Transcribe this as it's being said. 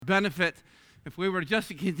benefit if we were just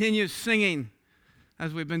to continue singing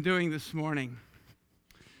as we've been doing this morning.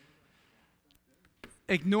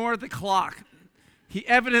 Ignore the clock. He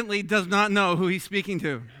evidently does not know who he's speaking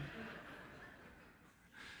to.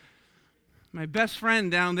 My best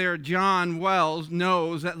friend down there, John Wells,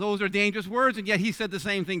 knows that those are dangerous words, and yet he said the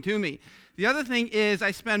same thing to me. The other thing is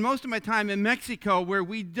I spend most of my time in Mexico where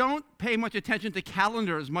we don't pay much attention to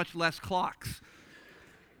calendars, much less clocks.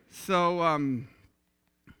 So let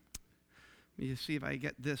me just see if I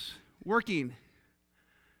get this working.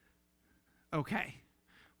 Okay.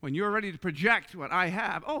 When you're ready to project what I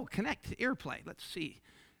have, connect to AirPlay. Let's see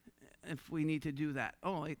if we need to do that.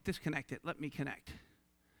 Disconnect it. Let me connect.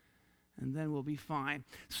 And then we'll be fine.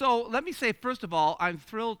 So let me say, first of all, I'm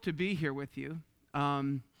thrilled to be here with you.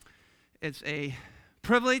 It's a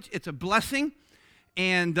privilege. It's a blessing.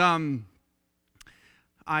 And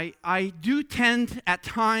I do tend at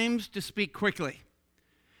times to speak quickly.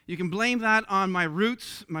 You can blame that on my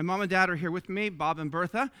roots. My mom and dad are here with me, Bob and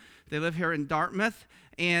Bertha. They live here in Dartmouth.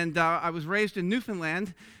 And I was raised in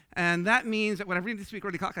Newfoundland. And that means that when I need to speak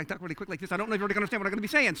really quick, I talk really quick like this. I don't know if you're going to understand what I'm going to be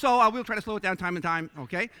saying. So I will try to slow it down time and time,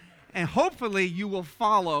 okay? And hopefully you will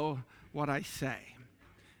follow what I say.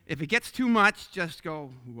 If it gets too much, just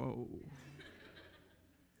go, whoa.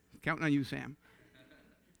 Counting on you, Sam.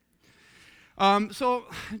 So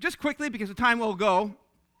just quickly, because the time will go,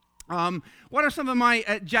 what are some of my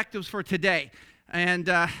objectives for today? And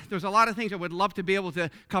there's a lot of things I would love to be able to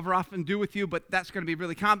cover off and do with you, but that's going to be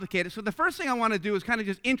really complicated. So the first thing I want to do is kind of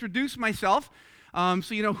just introduce myself. So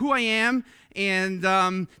you know who I am, and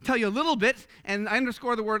tell you a little bit, and I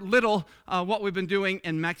underscore the word little, what we've been doing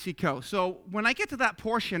in Mexico. So when I get to that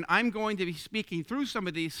portion, I'm going to be speaking through some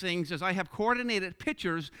of these things as I have coordinated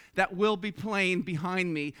pictures that will be playing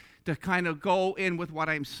behind me to kind of go in with what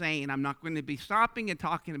I'm saying. I'm not going to be stopping and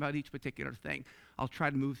talking about each particular thing. I'll try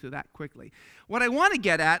to move through that quickly. What I want to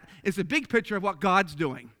get at is the big picture of what God's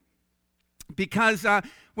doing. Because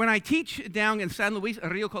when I teach down in San Luis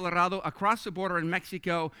Rio Colorado, across the border in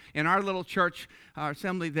Mexico, in our little church, our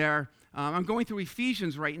assembly there, I'm going through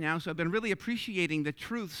Ephesians right now, so I've been really appreciating the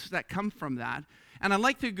truths that come from that. And I'd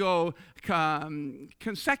like to go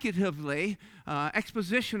consecutively,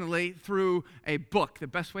 expositionally through a book. The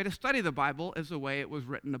best way to study the Bible is the way it was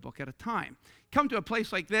written, a book at a time. Come to a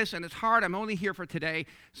place like this, and it's hard. I'm only here for today.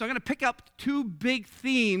 So I'm going to pick up two big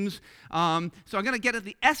themes. So I'm going to get at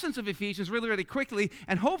the essence of Ephesians really, really quickly,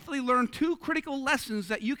 and hopefully learn two critical lessons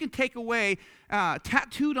that you can take away,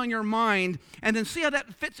 tattooed on your mind, and then see how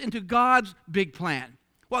that fits into God's big plan.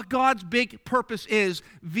 What God's big purpose is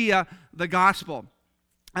via the gospel.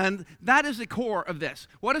 And that is the core of this.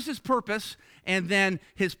 What is his purpose? And then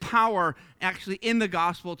his power actually in the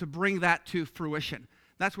gospel to bring that to fruition.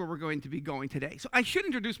 That's where we're going to be going today. So I should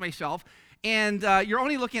introduce myself. And you're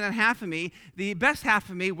only looking at half of me. The best half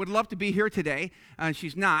of me would love to be here today.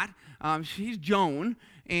 She's not. She's Joan.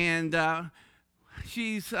 And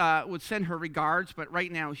she's would send her regards. But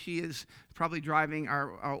right now she is probably driving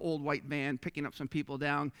our old white van, picking up some people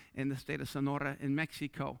down in the state of Sonora in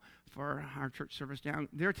Mexico for our church service down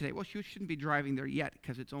there today. Well, she shouldn't be driving there yet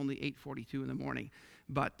because it's only 8:42 in the morning.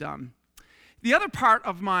 But the other part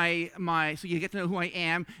of my so you get to know who I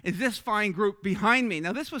am, is this fine group behind me.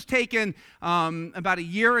 Now, this was taken about a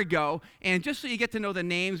year ago, and just so you get to know the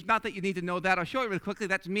names, not that you need to know that, I'll show you really quickly.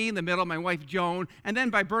 That's me in the middle, my wife Joan, and then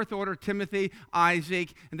by birth order, Timothy,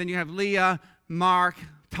 Isaac, and then you have Leah, Mark,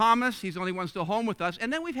 Thomas, he's the only one still home with us,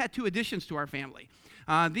 and then we've had two additions to our family.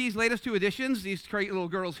 These latest two additions, these great little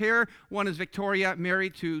girls here, one is Victoria,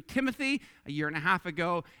 married to Timothy a year and a half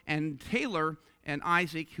ago, and Taylor and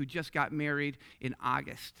Isaac, who just got married in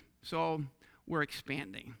August. So we're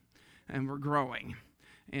expanding, and we're growing.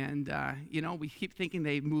 And, we keep thinking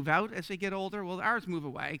they move out as they get older. Well, ours move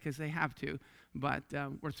away because they have to, but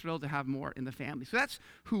we're thrilled to have more in the family. So that's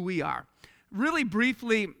who we are. Really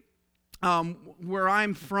briefly, where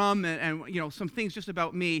I'm from and some things just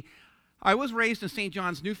about me. I was raised in St.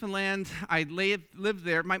 John's, Newfoundland. I lived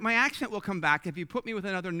there. My accent will come back. If you put me with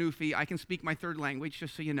another Newfie, I can speak my third language,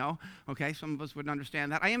 just so you know. Okay, some of us wouldn't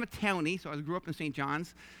understand that. I am a townie, so I grew up in St.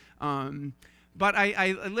 John's. But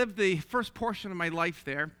I lived the first portion of my life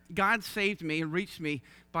there. God saved me and reached me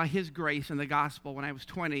by his grace and the gospel when I was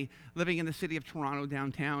 20, living in the city of Toronto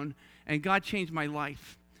downtown. And God changed my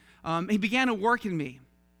life. He began to work in me.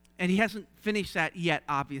 And he hasn't finished that yet,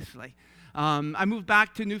 obviously. I moved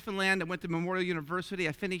back to Newfoundland. I went to Memorial University.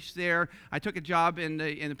 I finished there. I took a job in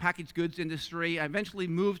the packaged goods industry. I eventually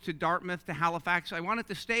moved to Dartmouth, to Halifax. I wanted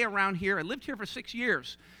to stay around here. I lived here for 6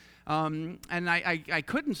 years. And I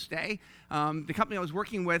couldn't stay. The company I was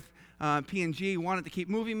working with P&G wanted to keep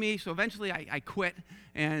moving me, so eventually I quit.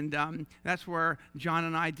 And that's where John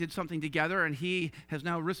and I did something together, and he has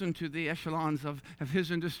now risen to the echelons of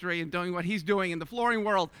his industry and doing what he's doing in the flooring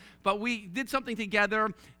world. But we did something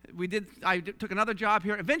together. I took another job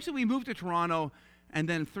here. Eventually we moved to Toronto, and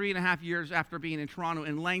then 3.5 years after being in Toronto,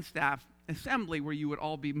 in Langstaff Assembly, where you would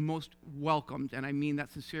all be most welcomed, and I mean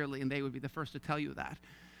that sincerely, and they would be the first to tell you that.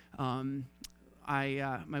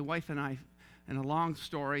 My wife and I, in a long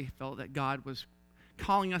story, felt that God was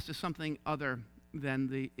calling us to something other than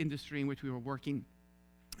the industry in which we were working.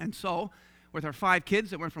 And so, with our 5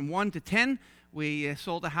 kids that went from 1 to 10, we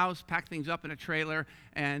sold a house, packed things up in a trailer,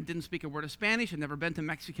 and didn't speak a word of Spanish. Had never been to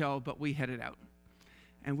Mexico, but we headed out.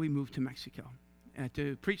 And we moved to Mexico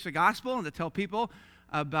to preach the gospel and to tell people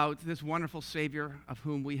about this wonderful Savior of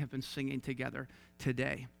whom we have been singing together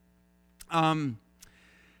today. I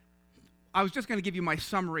was just going to give you my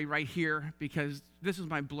summary right here because this is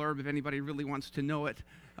my blurb if anybody really wants to know it.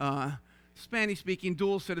 Spanish-speaking,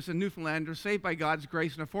 dual citizen Newfoundlander, saved by God's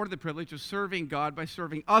grace and afforded the privilege of serving God by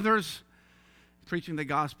serving others, preaching the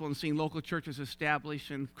gospel and seeing local churches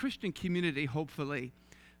established and Christian community hopefully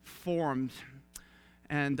formed.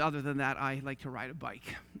 And other than that, I like to ride a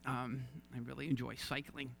bike. I really enjoy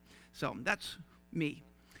cycling. So that's me.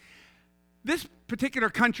 This particular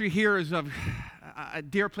country here is of a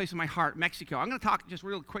dear place in my heart, Mexico. I'm going to talk just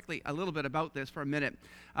real quickly a little bit about this for a minute.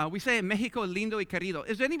 We say Mexico lindo y querido.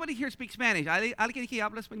 Does anybody here speak Spanish? ¿Alguien aquí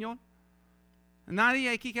habla español?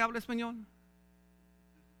 ¿Nadie aquí que habla español?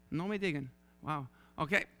 No me digan. Wow.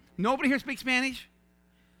 Okay. Nobody here speaks Spanish?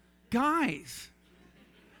 Guys,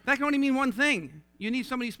 that can only mean one thing. You need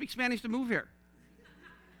somebody who speaks Spanish to move here.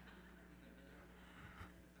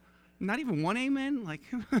 Not even one amen? Like,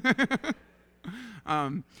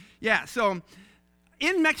 so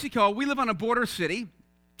in Mexico, we live on a border city.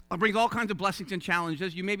 It brings all kinds of blessings and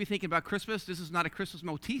challenges. You may be thinking about Christmas. This is not a Christmas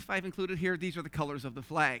motif I've included here. These are the colors of the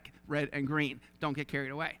flag, red and green. Don't get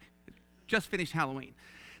carried away. Just finished Halloween.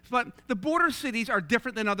 But the border cities are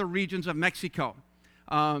different than other regions of Mexico.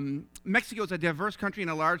 Mexico is a diverse country and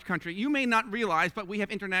a large country. You may not realize, but we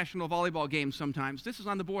have international volleyball games sometimes. This is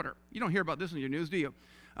on the border. You don't hear about this in your news, do you?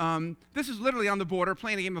 This is literally on the border,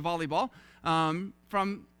 playing a game of volleyball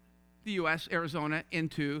from the U.S., Arizona,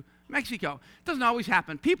 into Mexico. It doesn't always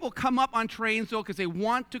happen. People come up on trains, though, because they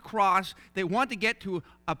want to cross. They want to get to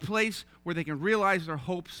a place where they can realize their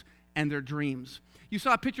hopes and their dreams. You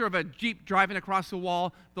saw a picture of a Jeep driving across the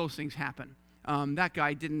wall. Those things happen. That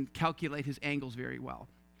guy didn't calculate his angles very well.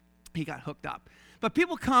 He got hooked up. But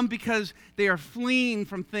people come because they are fleeing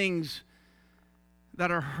from things that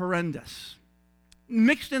are horrendous.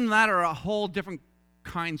 Mixed in that are a whole different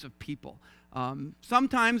kinds of people.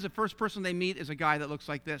 Sometimes the first person they meet is a guy that looks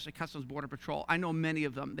like this, a Customs Border Patrol. I know many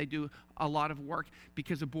of them. They do a lot of work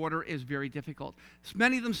because the border is very difficult.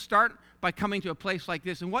 Many of them start by coming to a place like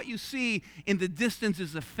this, and what you see in the distance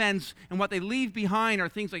is the fence, and what they leave behind are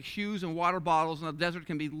things like shoes and water bottles, and the desert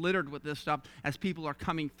can be littered with this stuff as people are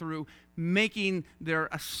coming through, making their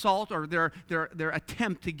assault or their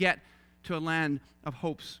attempt to get to a land of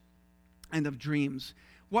hopes and of dreams.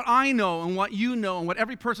 What I know and what you know and what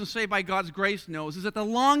every person saved by God's grace knows is that the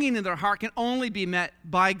longing in their heart can only be met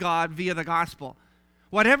by God via the gospel.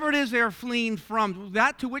 Whatever it is they are fleeing from,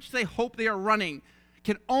 that to which they hope they are running,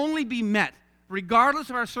 can only be met, regardless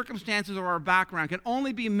of our circumstances or our background, can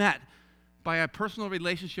only be met by a personal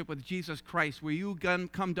relationship with Jesus Christ, where you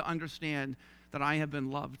come to understand that I have been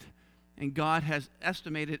loved and God has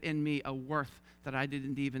estimated in me a worth that I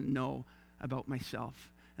didn't even know about myself.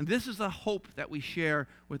 And this is the hope that we share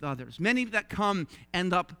with others. Many that come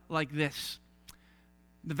end up like this.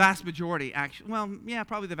 The vast majority, actually,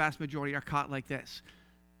 probably the vast majority are caught like this.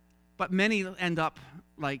 But many end up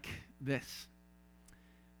like this.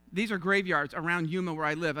 These are graveyards around Yuma where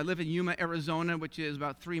I live. I live in Yuma, Arizona, which is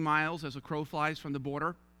about 3 miles as a crow flies from the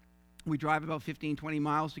border. We drive about 15, 20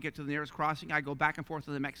 miles to get to the nearest crossing. I go back and forth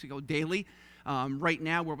to Mexico daily. Right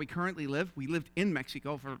now, where we currently live, we lived in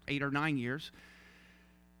Mexico for 8 or 9 years.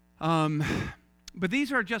 But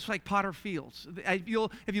these are just like Potter Fields. If you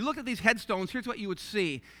look at these headstones, here's what you would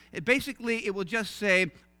see. It will just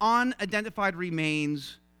say, unidentified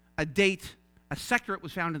remains, a date, a sector it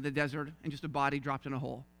was found in the desert, and just a body dropped in a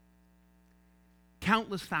hole.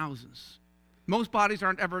 Countless thousands. Most bodies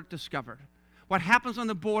aren't ever discovered. What happens on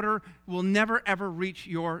the border will never, ever reach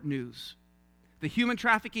your news. The human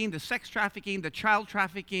trafficking, the sex trafficking, the child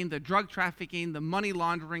trafficking, the drug trafficking, the money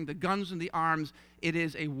laundering, the guns and the arms, it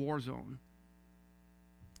is a war zone.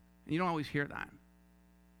 And you don't always hear that.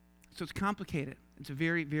 So it's complicated. It's a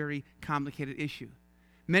very, very complicated issue.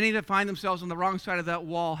 Many that find themselves on the wrong side of that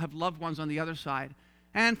wall have loved ones on the other side,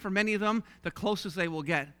 And for many of them, the closest they will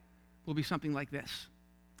get will be something like this: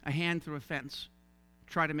 a hand through a fence,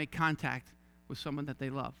 try to make contact with someone that they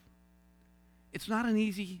love. There's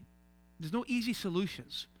no easy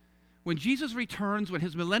solutions. When Jesus returns, when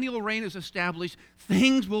his millennial reign is established,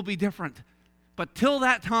 things will be different. But till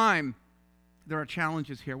that time, there are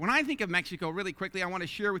challenges here. When I think of Mexico, really quickly, I want to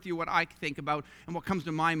share with you what I think about and what comes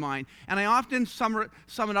to my mind. And I often sum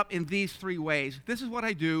it up in these three ways. This is what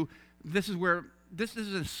I do. This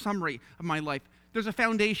is a summary of my life. There's a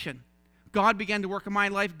foundation. God began to work in my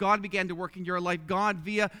life. God began to work in your life. God,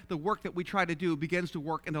 via the work that we try to do, begins to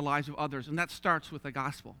work in the lives of others. And that starts with the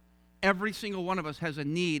gospel. Every single one of us has a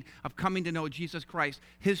need of coming to know Jesus Christ,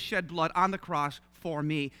 his shed blood on the cross for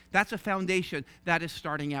me. That's a foundation that is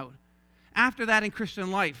starting out. After that, in Christian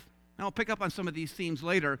life, and I'll pick up on some of these themes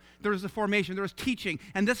later, there is the formation, there is teaching,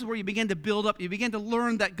 and this is where you begin to build up. You begin to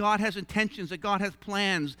learn that God has intentions, that God has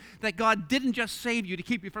plans, that God didn't just save you to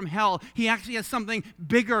keep you from hell. He actually has something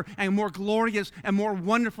bigger and more glorious and more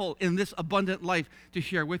wonderful in this abundant life to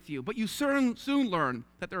share with you. But you soon learn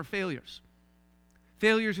that there are failures.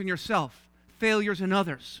 Failures in yourself, failures in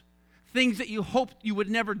others. Things that you hoped you would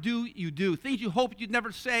never do, you do. Things you hoped you'd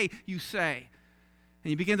never say, you say. And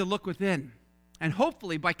you begin to look within. And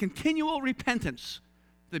hopefully, by continual repentance,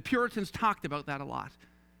 the Puritans talked about that a lot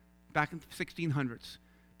back in the 1600s.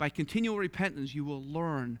 By continual repentance, you will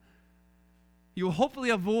learn. You will hopefully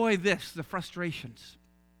avoid the frustrations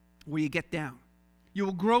where you get down. You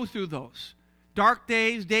will grow through those. Dark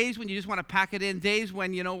days, days when you just want to pack it in, days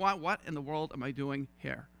when, you know what in the world am I doing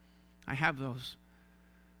here? I have those.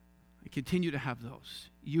 I continue to have those.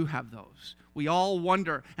 You have those. We all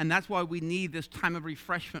wonder, and that's why we need this time of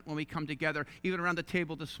refreshment when we come together, even around the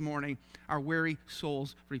table this morning, our weary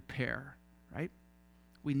souls repair, right?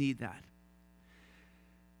 We need that.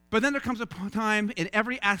 But then there comes a time in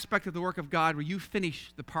every aspect of the work of God where you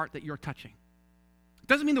finish the part that you're touching. It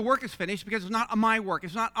doesn't mean the work is finished, because it's not my work,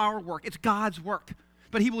 it's not our work, it's God's work.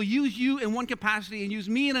 But he will use you in one capacity and use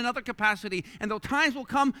me in another capacity, and though times will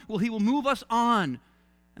come, he will move us on.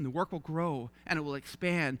 And the work will grow, and it will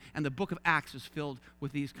expand, and the book of Acts is filled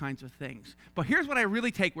with these kinds of things. But here's what I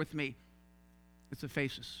really take with me. It's the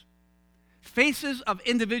faces. Faces of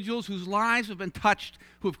individuals whose lives have been touched,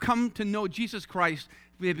 who have come to know Jesus Christ.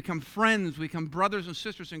 We have become friends, we become brothers and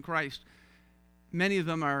sisters in Christ. Many of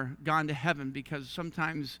them are gone to heaven because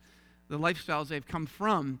sometimes the lifestyles they've come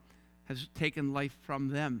from has taken life from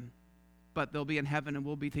them. But they'll be in heaven, and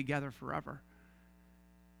we'll be together forever.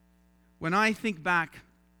 When I think back,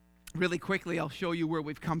 really quickly, I'll show you where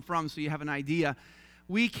we've come from so you have an idea.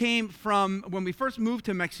 We came from, when we first moved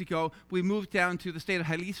to Mexico, we moved down to the state of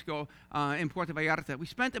Jalisco in Puerto Vallarta. We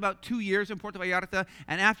spent about 2 years in Puerto Vallarta,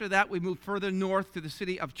 and after that we moved further north to the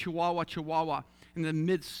city of Chihuahua, in the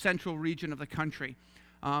mid-central region of the country.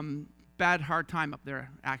 Hard time up there,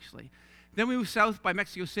 actually. Then we moved south by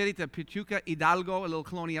Mexico City to Pachuca, Hidalgo, a little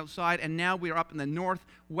colony outside, and now we are up in the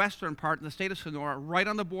northwestern part in the state of Sonora, right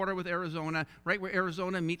on the border with Arizona, right where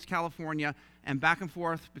Arizona meets California, and back and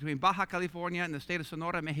forth between Baja California and the state of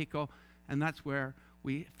Sonora, Mexico, and that's where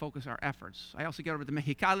we focus our efforts. I also get over to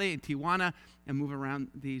Mexicali and Tijuana and move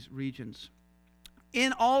around these regions.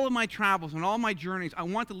 In all of my travels and all my journeys, I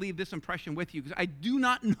want to leave this impression with you, because I do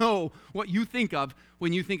not know what you think of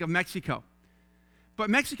when you think of Mexico. But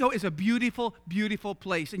Mexico is a beautiful, beautiful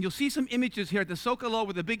place. And you'll see some images here at the Zócalo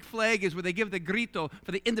where the big flag is, where they give the grito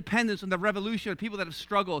for the independence and the revolution of people that have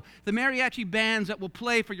struggled. The mariachi bands that will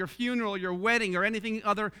play for your funeral, your wedding, or anything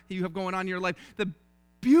other that you have going on in your life. The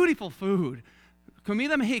beautiful food.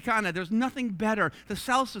 Comida Mexicana, there's nothing better. The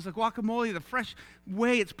salsas, the guacamole, the fresh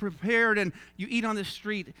way it's prepared and you eat on the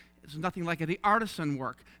street. It's nothing like it. The artisan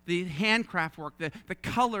work, the handcraft work, the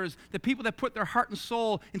colors, the people that put their heart and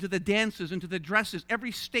soul into the dances, into the dresses.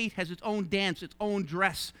 Every state has its own dance, its own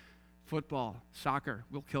dress. Football, soccer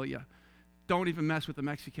will kill you. Don't even mess with the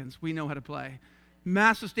Mexicans. We know how to play.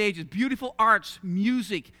 Massive stages, beautiful arts,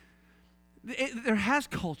 music. There has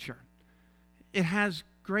culture. It has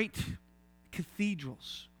great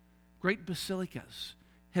cathedrals, great basilicas,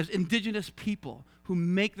 has indigenous people who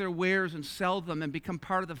make their wares and sell them and become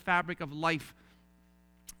part of the fabric of life.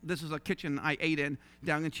 This is a kitchen I ate in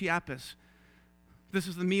down in Chiapas. This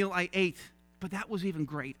is the meal I ate, but that was even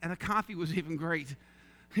great, and the coffee was even great.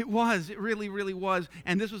 It really, really was.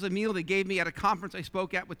 And this was a meal they gave me at a conference I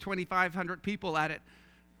spoke at with 2,500 people at it.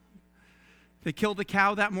 They killed the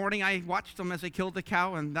cow that morning. I watched them as they killed the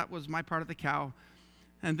cow, and that was my part of the cow.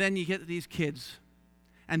 And then you get these kids.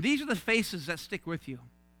 And these are the faces that stick with you.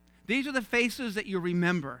 These are the faces that you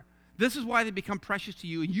remember. This is why they become precious to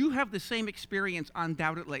you. And you have the same experience,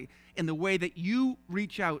 undoubtedly, in the way that you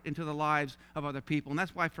reach out into the lives of other people. And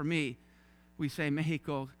that's why, for me, we say,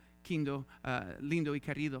 Mexico, lindo y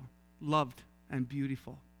querido, loved and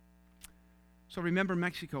beautiful. So remember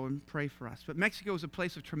Mexico and pray for us. But Mexico is a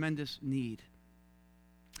place of tremendous need.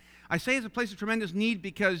 I say it's a place of tremendous need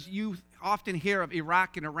because you often hear of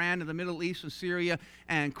Iraq and Iran and the Middle East and Syria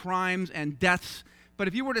and crimes and deaths. But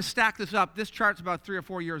if you were to stack this up, this chart's about 3 or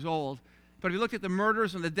 4 years old. But if you looked at the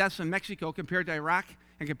murders and the deaths in Mexico compared to Iraq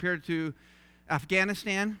and compared to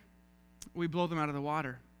Afghanistan, we blow them out of the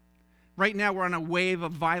water. Right now, we're on a wave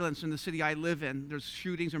of violence in the city I live in. There's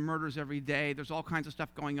shootings and murders every day. There's all kinds of stuff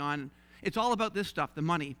going on. It's all about this stuff, the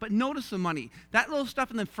money. But notice the money. That little stuff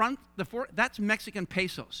in the front, that's Mexican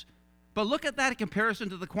pesos. But look at that in comparison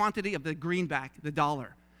to the quantity of the greenback, the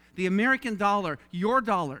dollar. The American dollar, your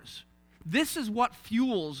dollars. This is what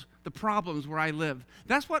fuels the problems where I live.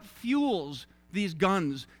 That's what fuels these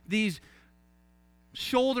guns, these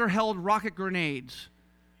shoulder-held rocket grenades.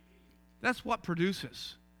 That's what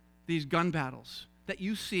produces these gun battles that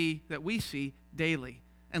you see, that we see daily,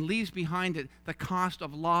 and leaves behind it the cost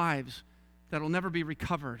of lives that will never be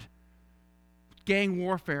recovered. Gang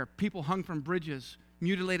warfare, people hung from bridges,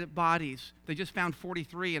 mutilated bodies. They just found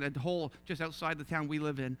 43 in a hole just outside the town we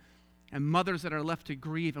live in. And mothers that are left to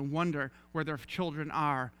grieve and wonder where their children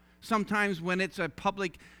are. Sometimes when it's a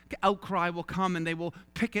public outcry will come and they will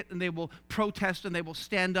picket and they will protest and they will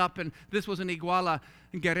stand up. And this was in Iguala,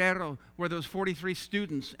 in Guerrero, where there was 43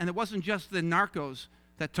 students. And it wasn't just the narcos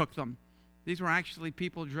that took them. These were actually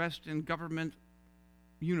people dressed in government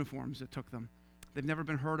uniforms that took them. They've never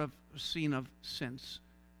been heard of or seen of since.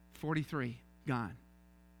 43 gone.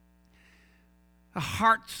 The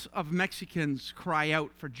hearts of Mexicans cry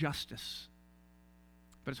out for justice,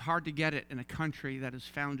 but it's hard to get it in a country that is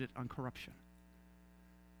founded on corruption.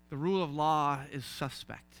 The rule of law is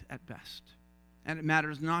suspect at best, and it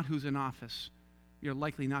matters not who's in office. You're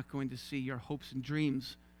likely not going to see your hopes and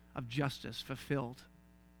dreams of justice fulfilled,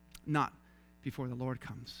 not before the Lord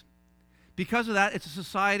comes. Because of that, it's a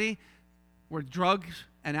society where drugs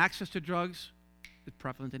and access to drugs is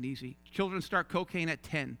prevalent and easy. Children start cocaine at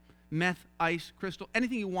 10. Meth, ice, crystal,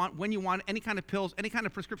 anything you want, when you want it, any kind of pills, any kind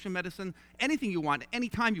of prescription medicine, anything you want,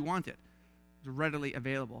 anytime you want it. It's readily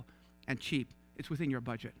available and cheap. It's within your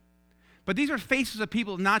budget. But these are faces of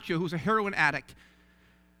people. Nacho, who's a heroin addict.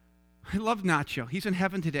 I love Nacho. He's in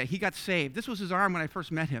heaven today. He got saved. This was his arm when I first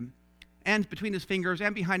met him. And between his fingers,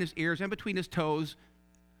 and behind his ears, and between his toes,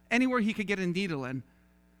 anywhere he could get a needle in.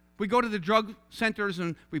 We go to the drug centers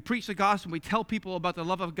and we preach the gospel and we tell people about the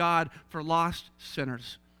love of God for lost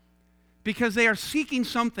sinners. Because they are seeking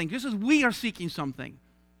something, just as we are seeking something.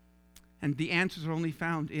 And the answers are only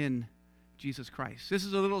found in Jesus Christ. This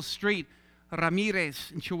is a little street.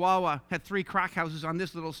 Ramirez in Chihuahua had 3 crack houses on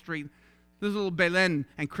this little street. This little Belen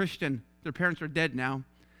and Christian, their parents are dead now.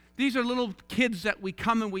 These are little kids that we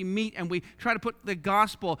come and we meet and we try to put the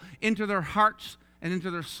gospel into their hearts and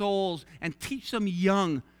into their souls and teach them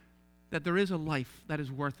young that there is a life that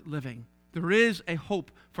is worth living. There is a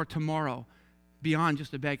hope for tomorrow. Beyond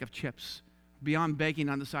just a bag of chips, beyond begging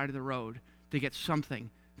on the side of the road to get something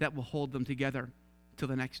that will hold them together till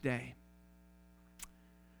the next day.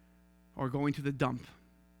 Or going to the dump.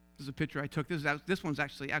 This is a picture I took. This one's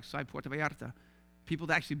actually outside Puerto Vallarta. People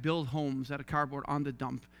that actually build homes out of cardboard on the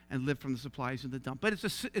dump and live from the supplies in the dump. But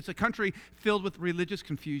it's a country filled with religious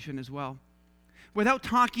confusion as well. Without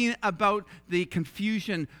talking about the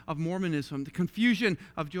confusion of Mormonism, the confusion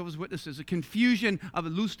of Jehovah's Witnesses, the confusion of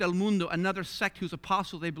Luz del Mundo, another sect whose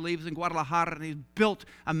apostle they believe is in Guadalajara, and he's built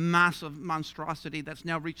a massive monstrosity that's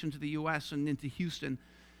now reached into the U.S. and into Houston.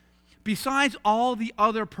 Besides all the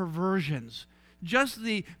other perversions, just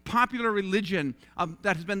the popular religion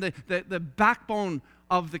that has been the backbone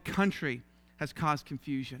of the country has caused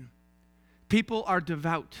confusion. People are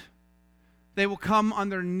devout. They will come on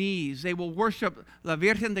their knees. They will worship La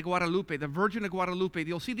Virgen de Guadalupe, the Virgin of Guadalupe.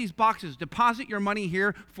 You'll see these boxes. Deposit your money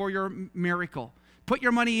here for your miracle. Put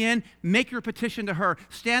your money in. Make your petition to her.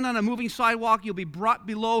 Stand on a moving sidewalk. You'll be brought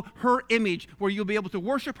below her image where you'll be able to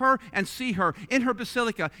worship her and see her in her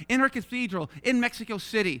basilica, in her cathedral, in Mexico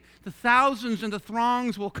City. The thousands and the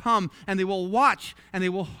throngs will come and they will watch and they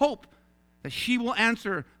will hope that she will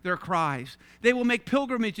answer their cries. They will make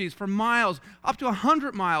pilgrimages for miles, up to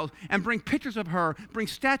 100 miles, and bring pictures of her, bring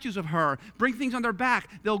statues of her, bring things on their back.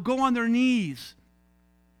 They'll go on their knees.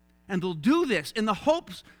 And they'll do this in the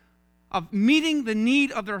hopes of meeting the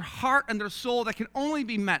need of their heart and their soul that can only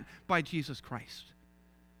be met by Jesus Christ.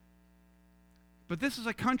 But this is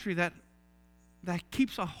a country that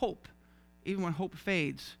keeps a hope, even when hope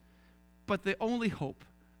fades. But the only hope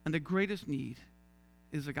And the greatest need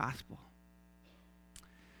is the gospel.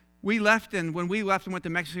 We left, and when we left and went to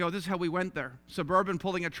Mexico, this is how we went there. Suburban,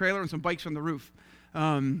 pulling a trailer and some bikes on the roof.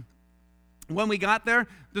 When we got there,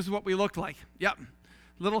 this is what we looked like. Yep,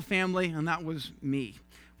 little family, and that was me.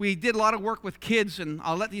 We did a lot of work with kids, and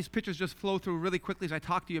I'll let these pictures just flow through really quickly as I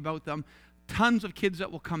talk to you about them. Tons of kids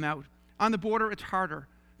that will come out. On the border, it's harder.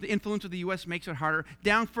 The influence of the U.S. makes it harder.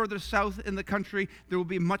 Down further south in the country, there will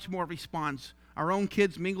be much more response. Our own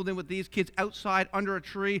kids mingled in with these kids outside, under a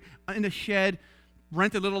tree, in a shed,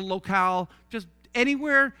 rent a little locale, just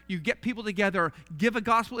anywhere you get people together, give a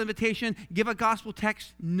gospel invitation, give a gospel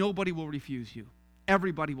text, nobody will refuse you.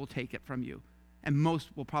 Everybody will take it from you, and most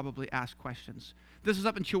will probably ask questions. This is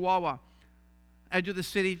up in Chihuahua, edge of the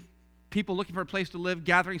city, people looking for a place to live,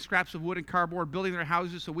 gathering scraps of wood and cardboard, building their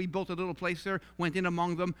houses, so we built a little place there, went in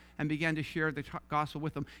among them, and began to share the gospel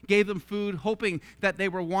with them. Gave them food, hoping that they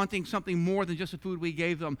were wanting something more than just the food we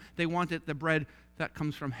gave them. They wanted the bread that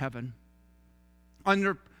comes from heaven.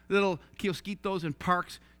 Under little kiosquitos and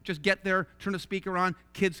parks, just get there, turn the speaker on,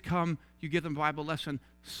 kids come, you give them a Bible lesson,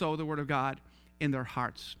 sow the Word of God in their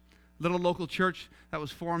hearts. Little local church that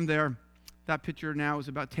was formed there. That picture now is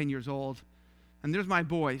about 10 years old. And there's my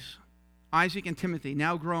boys, Isaac and Timothy,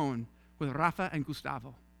 now grown, with Rafa and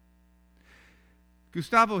Gustavo.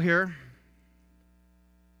 Gustavo here,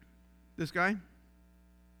 this guy,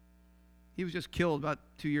 he was just killed about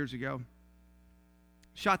 2 years ago.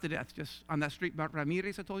 Shot to death just on that street,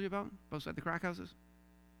 Ramirez I told you about, outside the crack houses.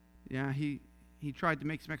 Yeah, he tried to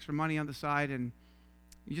make some extra money on the side, and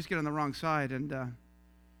you just get on the wrong side, and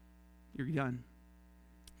you're done.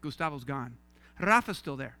 Gustavo's gone. Rafa's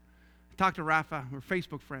still there. I talked to Rafa. We're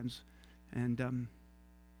Facebook friends. And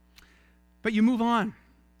but you move on,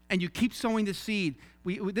 and you keep sowing the seed.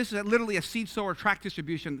 This is literally a seed sower tract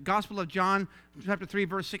distribution. The Gospel of John, chapter 3,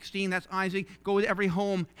 verse 16, that's Isaac. Go to every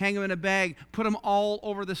home, hang them in a bag, put them all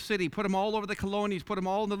over the city, put them all over the colonies, put them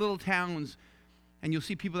all in the little towns, and you'll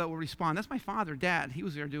see people that will respond. That's my father, Dad. He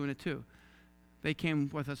was there doing it too. They came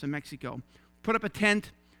with us in Mexico. Put up a tent,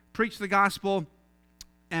 preach the gospel,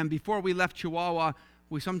 and before we left Chihuahua,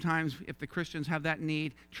 we sometimes, if the Christians have that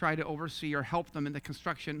need, try to oversee or help them in the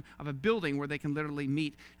construction of a building where they can literally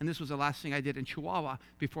meet. And this was the last thing I did in Chihuahua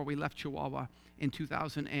before we left Chihuahua in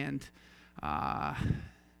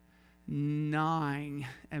 2009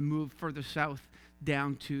 and moved further south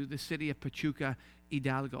down to the city of Pachuca,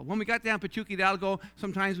 Hidalgo. When we got down Pachuca, Hidalgo,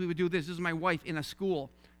 sometimes we would do this. This is my wife in a school.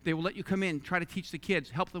 They will let you come in, try to teach the kids,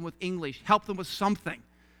 help them with English, help them with something.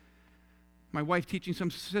 My wife teaching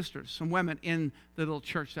some sisters, some women in the little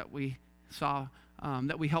church that we saw,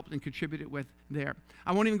 that we helped and contributed with there.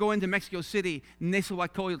 I won't even go into Mexico City,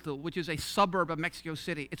 Nezahualcóyotl, which is a suburb of Mexico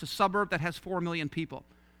City. It's a suburb that has 4 million people.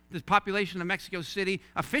 The population of Mexico City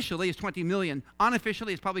officially is 20 million.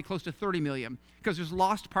 Unofficially, it's probably close to 30 million because there's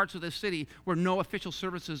lost parts of the city where no official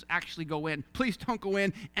services actually go in. Police don't go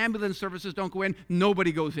in. Ambulance services don't go in.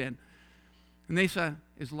 Nobody goes in. Neza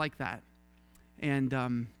is like that.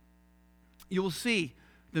 And you will see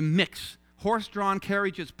the mix. Horse-drawn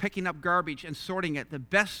carriages picking up garbage and sorting it. The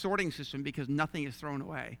best sorting system because nothing is thrown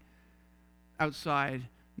away outside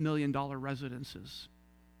million-dollar residences.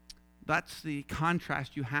 That's the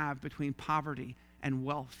contrast you have between poverty and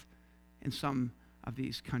wealth in some of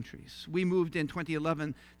these countries. We moved in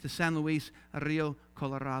 2011 to San Luis Rio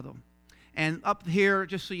Colorado. And up here,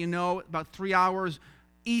 just so you know, about 3 hours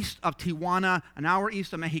east of Tijuana, an hour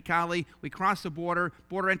east of Mexicali, we cross the border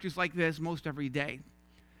entries like this most every day.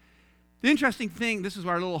 The interesting thing, this is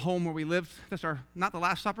our little home where we lived. That's our, not the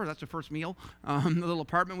last supper, that's the first meal. The little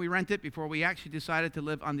apartment we rented before we actually decided to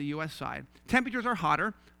live on the U.S. side. Temperatures are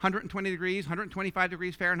hotter, 120 degrees, 125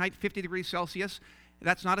 degrees Fahrenheit, 50 degrees Celsius.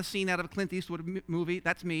 That's not a scene out of a Clint Eastwood movie,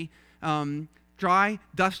 that's me. Dry,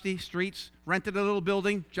 dusty streets, rented a little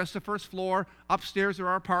building, just the first floor. Upstairs are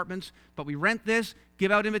our apartments, but we rent this,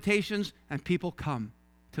 give out invitations, and people come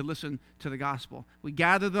to listen to the gospel. We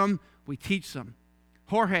gather them, we teach them.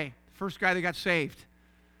 Jorge, first guy that got saved.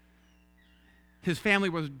 His family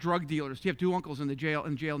was drug dealers. You have 2 uncles in jail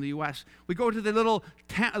in the U.S. We go to the little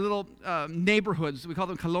neighborhoods. We call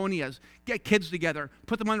them colonias. Get kids together.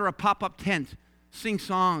 Put them under a pop-up tent. Sing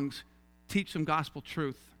songs. Teach them gospel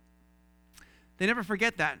truth. They never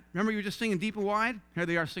forget that. Remember you were just singing Deep and Wide? Here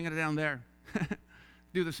they are singing it down there.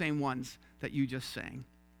 Do the same ones that you just sang.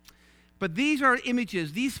 But these are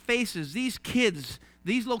images, these faces, these kids,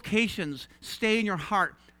 these locations stay in your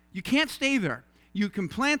heart. You can't stay there. You can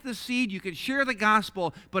plant the seed, you can share the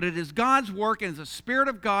gospel, but it is God's work and it's the Spirit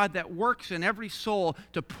of God that works in every soul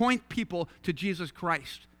to point people to Jesus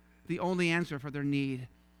Christ, the only answer for their need.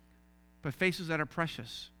 But faces that are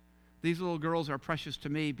precious, These little girls are precious to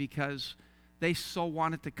me because they so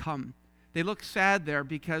wanted to come. They look sad there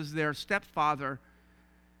because their stepfather,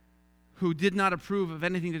 who did not approve of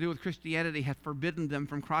anything to do with Christianity, had forbidden them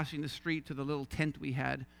from crossing the street to the little tent we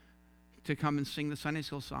had to come and sing the Sunday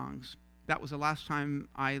school songs. That was the last time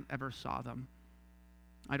I ever saw them.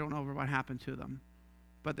 I don't know what happened to them.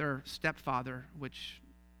 But their stepfather, which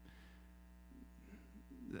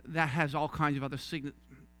that has all kinds of other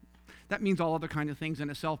that means all other kinds of things in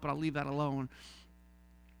itself, but I'll leave that alone.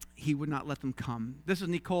 He would not let them come. This is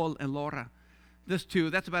Nicole and Laura. This too,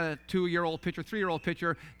 that's about a 2-year-old picture, 3-year-old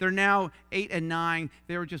picture. They're now 8 and 9.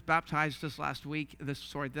 They were just baptized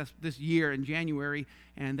this year in January,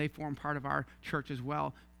 and they form part of our church as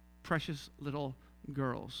well. Precious little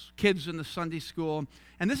girls. Kids in the Sunday school.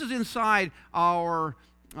 And this is inside our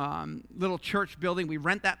little church building. We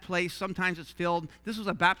rent that place. Sometimes it's filled. This was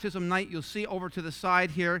a baptism night. You'll see over to the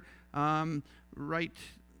side here, right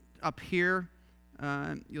up here.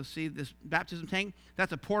 You'll see this baptism tank.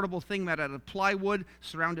 That's a portable thing made out of plywood,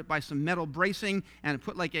 surrounded by some metal bracing, and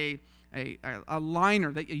put like a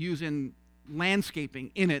liner that you use in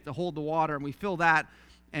landscaping in it to hold the water. And we fill that,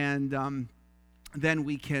 and then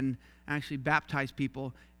we can actually baptize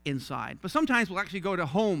people inside. But sometimes we'll actually go to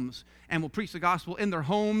homes and we'll preach the gospel in their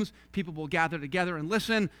homes. People will gather together and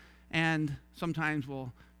listen, and sometimes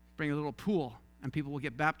we'll bring a little pool and people will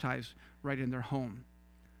get baptized right in their home.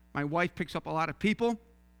 My wife picks up a lot of people.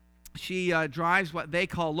 She drives what they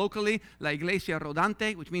call locally La Iglesia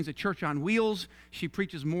Rodante, which means a church on wheels. She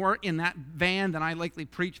preaches more in that van than I likely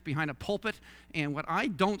preach behind a pulpit. And what I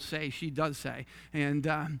don't say, she does say.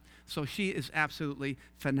 And so she is absolutely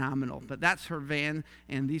phenomenal. But that's her van,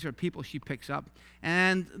 and these are people she picks up.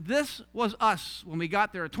 And this was us when we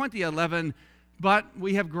got there in 2011, but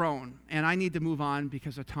we have grown. And I need to move on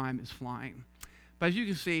because the time is flying. But as you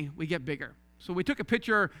can see, we get bigger. So we took a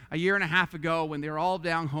picture a year and a half ago when they were all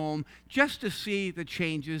down home just to see the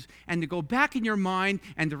changes and to go back in your mind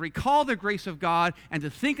and to recall the grace of God and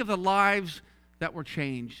to think of the lives that were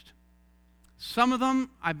changed. Some of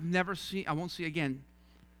them I've never seen, I won't see again.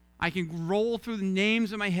 I can roll through the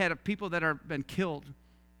names in my head of people that have been killed.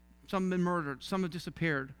 Some have been murdered, some have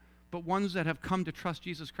disappeared, but ones that have come to trust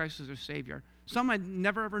Jesus Christ as their Savior. Some I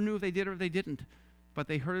never ever knew if they did or if they didn't, but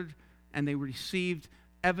they heard and they received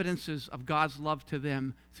evidences of God's love to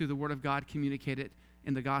them through the Word of God communicated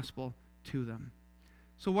in the gospel to them.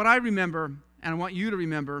 So what I remember, and I want you to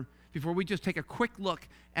remember, before we just take a quick look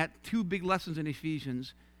at 2 big lessons in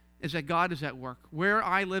Ephesians, is that God is at work. Where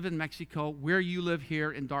I live in Mexico, where you live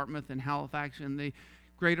here in Dartmouth and Halifax, in the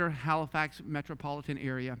greater Halifax metropolitan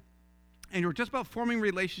area, and we're just about forming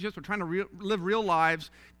relationships. We're trying to live real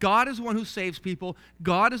lives. God is the one who saves people.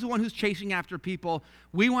 God is the one who's chasing after people.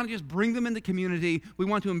 We want to just bring them into community. We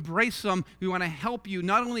want to embrace them. We want to help you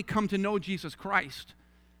not only come to know Jesus Christ,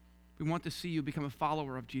 we want to see you become a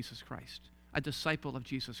follower of Jesus Christ, a disciple of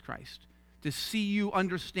Jesus Christ, to see you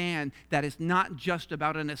understand that it's not just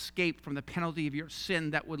about an escape from the penalty of your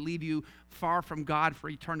sin that would leave you far from God for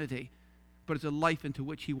eternity, but it's a life into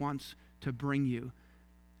which He wants to bring you.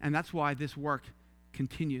 And that's why this work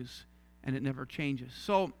continues and it never changes.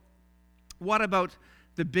 So what about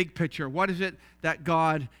the big picture? What is it that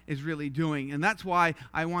God is really doing? And that's why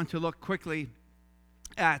I want to look quickly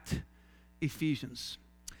at Ephesians.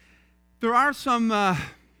 There are some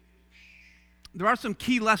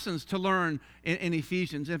key lessons to learn in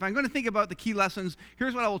Ephesians. And if I'm going to think about the key lessons,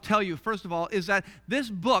 here's what I will tell you, first of all, is that this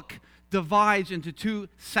book divides into 2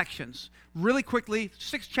 sections. Really quickly,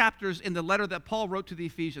 6 chapters in the letter that Paul wrote to the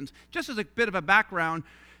Ephesians. Just as a bit of a background,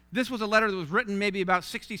 this was a letter that was written maybe about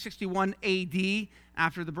 60, 61 AD,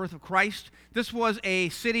 after the birth of Christ. This was a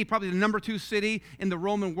city, probably the number 2 city in the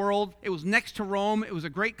Roman world. It was next to Rome. It was a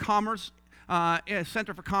great commerce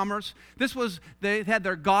center for commerce. They had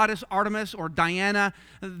their goddess Artemis or Diana.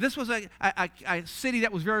 This was a city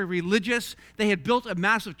that was very religious. They had built a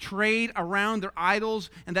massive trade around their idols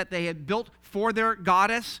and that they had built for their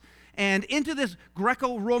goddess. And into this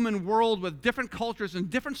Greco-Roman world with different cultures and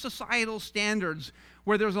different societal standards,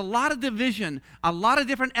 where there's a lot of division, a lot of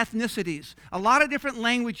different ethnicities, a lot of different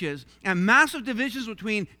languages, and massive divisions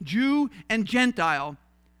between Jew and Gentile,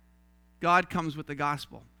 God comes with the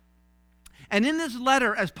gospel. And in this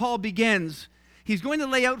letter, as Paul begins, he's going to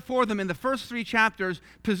lay out for them in the first 3 chapters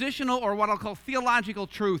positional, or what I'll call theological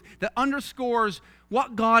truth, that underscores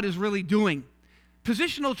what God is really doing.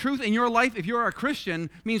 Positional truth in your life, if you're a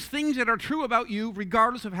Christian, means things that are true about you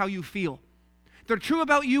regardless of how you feel. They're true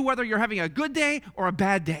about you whether you're having a good day or a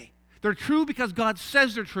bad day. They're true because God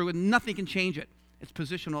says they're true and nothing can change it. It's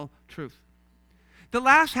positional truth. The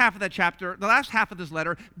last half of that chapter, the last half of this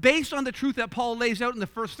letter, based on the truth that Paul lays out in the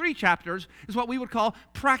first 3 chapters, is what we would call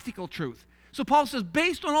practical truth. So Paul says,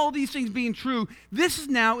 based on all these things being true, this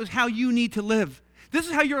is how you need to live. This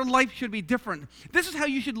is how your life should be different. This is how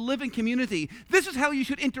you should live in community. This is how you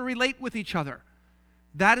should interrelate with each other.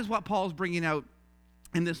 That is what Paul's bringing out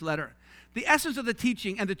in this letter. The essence of the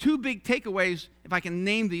teaching and the 2 big takeaways, if I can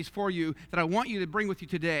name these for you, that I want you to bring with you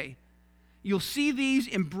today. You'll see these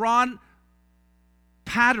in broad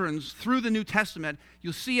patterns through the New Testament.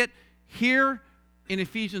 You'll see it here in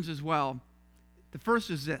Ephesians as well. The first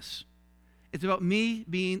is this. It's about me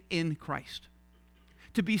being in Christ.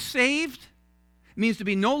 To be saved means to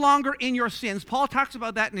be no longer in your sins. Paul talks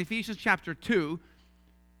about that in Ephesians chapter 2.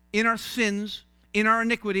 In our sins, in our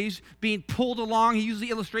iniquities, being pulled along. He uses the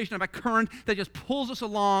illustration of a current that just pulls us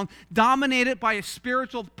along, dominated by a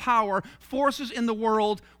spiritual power, forces in the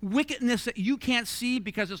world, wickedness that you can't see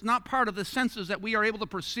because it's not part of the senses that we are able to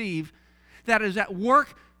perceive, that is at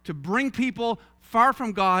work to bring people far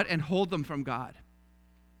from God and hold them from God.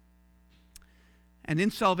 And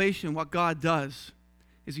in salvation, what God does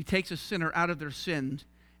is he takes a sinner out of their sins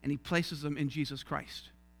and he places them in Jesus Christ.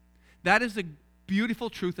 That is the beautiful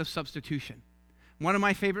truth of substitution. One of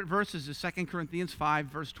my favorite verses is 2 Corinthians 5,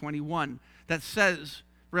 verse 21, that says,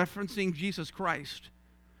 referencing Jesus Christ,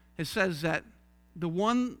 it says that the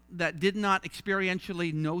one that did not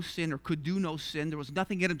experientially know sin or could do no sin, there was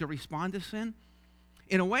nothing in him to respond to sin,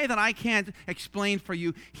 in a way that I can't explain for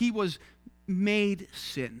you, he was made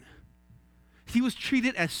sin. He was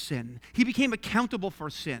treated as sin. He became accountable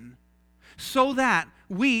for sin so that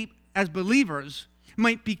we, as believers,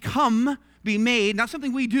 might be made, not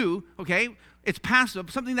something we do, okay? It's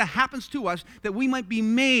passive, something that happens to us, that we might be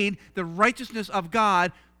made the righteousness of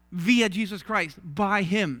God via Jesus Christ, by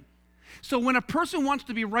him. So when a person wants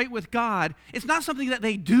to be right with God, it's not something that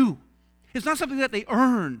they do. It's not something that they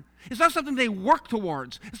earn. It's not something they work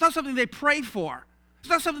towards. It's not something they pray for. It's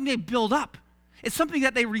not something they build up. It's something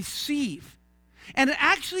that they receive. And it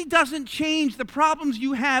actually doesn't change the problems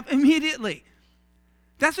you have immediately.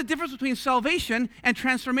 That's the difference between salvation and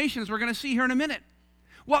transformation, as we're going to see here in a minute.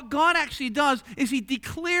 What God actually does is he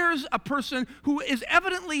declares a person who is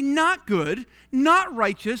evidently not good, not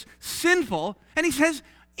righteous, sinful, and he says,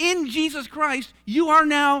 in Jesus Christ, you are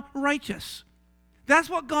now righteous. That's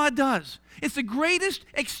what God does. It's the greatest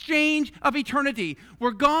exchange of eternity,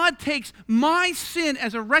 where God takes my sin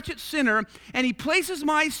as a wretched sinner and he places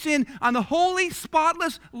my sin on the holy,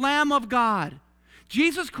 spotless Lamb of God.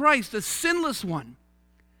 Jesus Christ, the sinless one.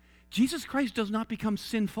 Jesus Christ does not become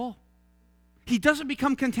sinful. He doesn't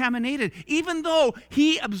become contaminated, even though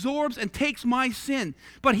he absorbs and takes my sin.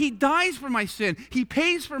 But he dies for my sin. He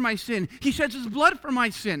pays for my sin. He sheds his blood for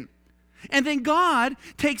my sin. And then God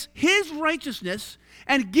takes his righteousness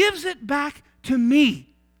and gives it back to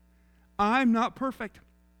me. I'm not perfect.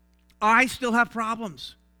 I still have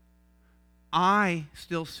problems. I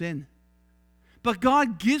still sin. But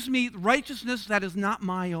God gives me righteousness that is not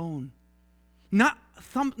my own. Not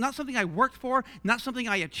something I worked for, not something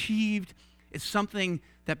I achieved. It's something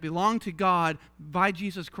that belonged to God by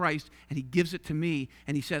Jesus Christ, and he gives it to me.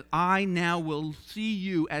 And he says, I now will see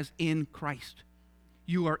you as in Christ.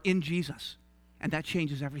 You are in Jesus, and that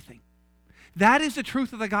changes everything. That is the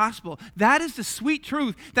truth of the gospel. That is the sweet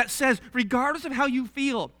truth that says, regardless of how you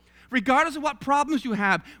feel, regardless of what problems you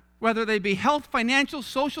have, whether they be health, financial,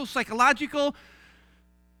 social, psychological,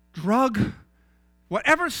 drug,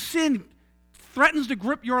 whatever sin threatens to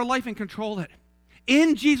grip your life and control it,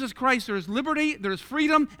 in Jesus Christ there is liberty, there is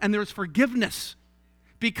freedom, and there is forgiveness,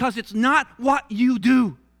 because it's not what you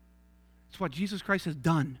do. It's what Jesus Christ has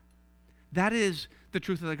done. That is the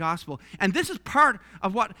truth of the gospel. And this is part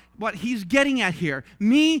of what he's getting at here.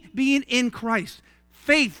 Me being in Christ.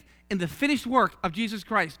 Faith in the finished work of Jesus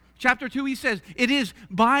Christ. Chapter 2, he says, it is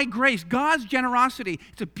by grace, God's generosity.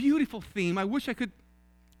 It's a beautiful theme. I wish I could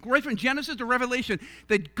go right from Genesis to Revelation.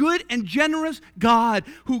 The good and generous God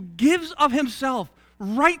who gives of himself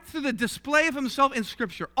right through the display of himself in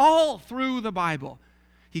Scripture, all through the Bible.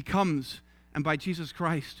 He comes, and by Jesus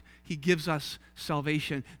Christ, he gives us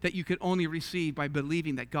salvation that you can only receive by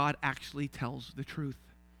believing that God actually tells the truth.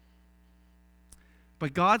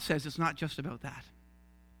 But God says it's not just about that.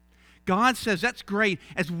 God says that's great.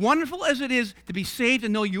 As wonderful as it is to be saved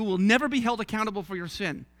and know you will never be held accountable for your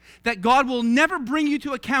sin, that God will never bring you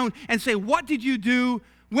to account and say, what did you do?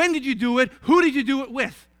 When did you do it? Who did you do it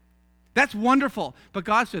with? That's wonderful. But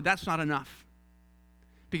God said that's not enough,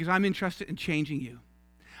 because I'm interested in changing you.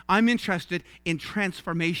 I'm interested in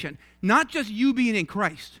transformation. Not just you being in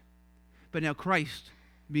Christ, but now Christ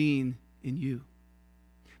being in you.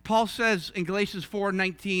 Paul says in Galatians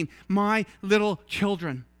 4:19, my little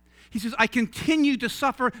children. He says, I continue to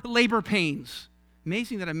suffer labor pains.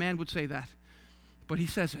 Amazing that a man would say that, but he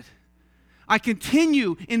says it. I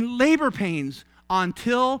continue in labor pains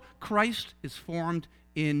until Christ is formed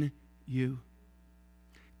in you.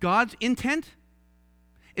 God's intent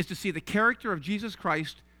is to see the character of Jesus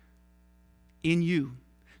Christ in you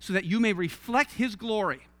so that you may reflect his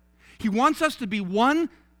glory. He wants us to be one,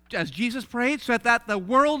 as Jesus prayed, so that the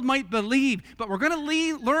world might believe. But we're going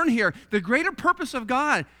to learn here the greater purpose of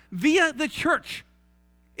God via the church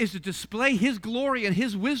is to display his glory and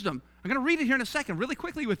his wisdom. I'm going to read it here in a second, really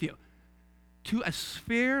quickly with you, to a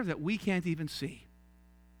sphere that we can't even see.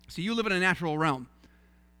 See, you live in a natural realm.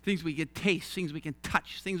 Things we can taste, things we can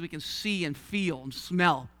touch, things we can see and feel and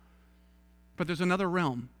smell. But there's another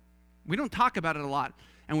realm. We don't talk about it a lot.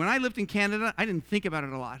 And when I lived in Canada, I didn't think about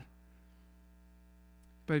it a lot.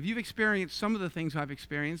 But if you've experienced some of the things I've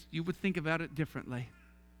experienced, you would think about it differently.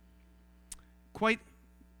 Quite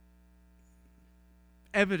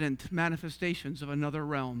evident manifestations of another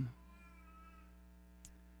realm.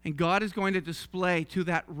 And God is going to display to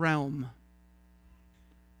that realm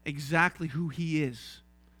exactly who he is,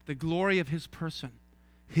 the glory of his person,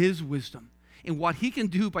 his wisdom, and what he can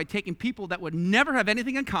do by taking people that would never have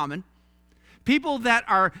anything in common, people that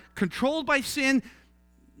are controlled by sin,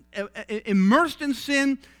 immersed in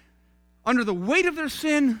sin, under the weight of their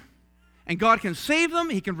sin, and God can save them,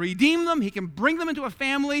 he can redeem them, he can bring them into a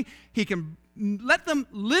family, he can let them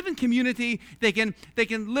live in community, they can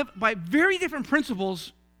live by very different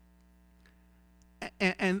principles,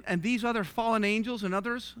 and these other fallen angels and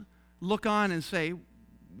others look on and say,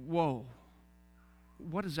 whoa,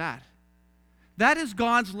 what is that? That is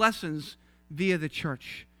God's lessons via the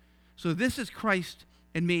church. So this is Christ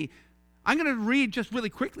and me. I'm going to read just really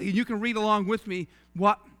quickly, and you can read along with me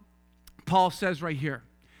what Paul says right here.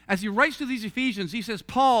 As he writes to these Ephesians, he says,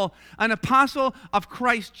 Paul, an apostle of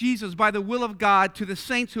Christ Jesus by the will of God, to the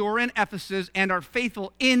saints who are in Ephesus and are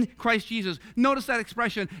faithful in Christ Jesus. Notice that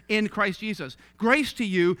expression, in Christ Jesus. Grace to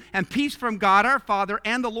you and peace from God our Father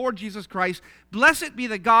and the Lord Jesus Christ. Blessed be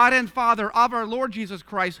the God and Father of our Lord Jesus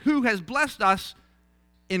Christ, who has blessed us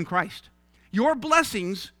in Christ. Your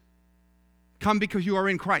blessings come because you are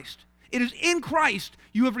in Christ. It is in Christ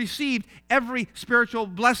you have received every spiritual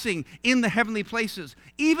blessing in the heavenly places.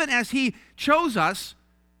 Even as he chose us,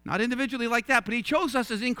 not individually like that, but he chose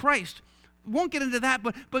us as in Christ. Won't get into that,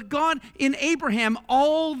 but God, in Abraham,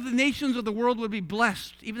 all the nations of the world would be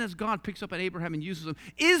blessed, even as God picks up at Abraham and uses them.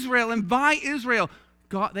 Israel, and by Israel,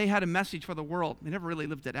 God, they had a message for the world. They never really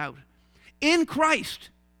lived it out. In Christ,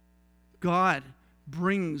 God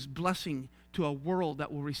brings blessing to a world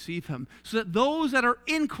that will receive him, so that those that are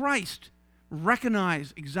in Christ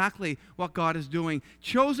recognize exactly what God is doing.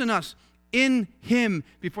 Chosen us in him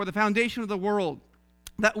before the foundation of the world,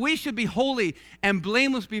 that we should be holy and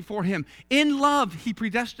blameless before him. In love, he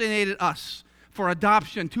predestinated us for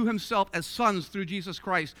adoption to himself as sons through Jesus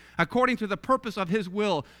Christ, according to the purpose of his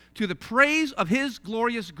will, to the praise of his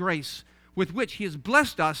glorious grace, with which he has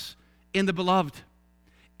blessed us in the beloved.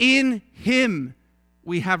 In him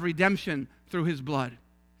we have redemption through his blood.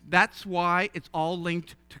 That's why it's all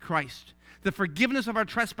linked to Christ. The forgiveness of our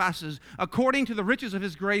trespasses, according to the riches of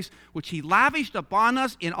his grace, which he lavished upon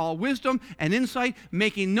us in all wisdom and insight,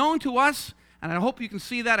 making known to us, and I hope you can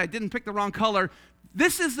see that, I didn't pick the wrong color.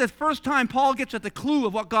 This is the first time Paul gets at the clue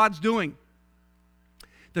of what God's doing.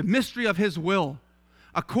 The mystery of his will,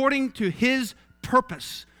 according to his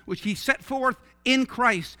purpose, which he set forth in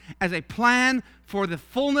Christ as a plan for the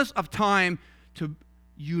fullness of time to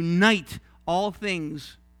unite all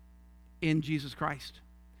things in Jesus Christ.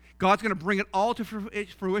 God's going to bring it all to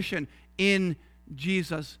fruition in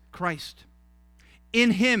Jesus Christ.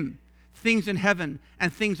 In him, things in heaven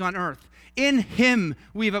and things on earth. In him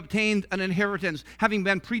we've obtained an inheritance, having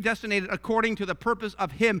been predestinated according to the purpose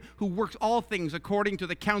of him who works all things according to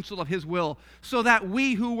the counsel of his will, so that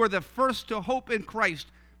we who were the first to hope in Christ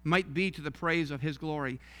might be to the praise of his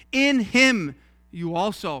glory. In him you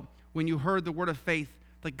also, when you heard the word of faith,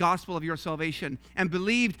 the gospel of your salvation, and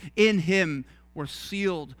believed in him, were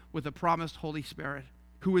sealed with the promised Holy Spirit,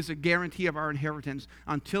 who is a guarantee of our inheritance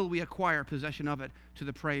until we acquire possession of it to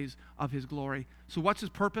the praise of his glory. So what's his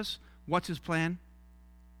purpose? What's his plan?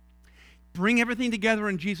 Bring everything together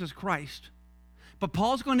in Jesus Christ. But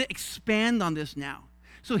Paul's going to expand on this now.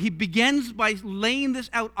 So he begins by laying this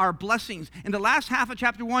out, our blessings. In the last half of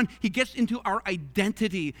chapter 1, he gets into our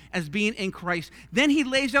identity as being in Christ. Then he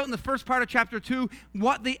lays out in the first part of chapter 2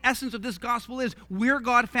 what the essence of this gospel is, where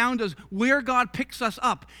God found us, where God picks us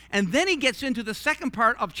up. And then he gets into the second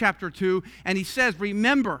part of chapter 2, and he says,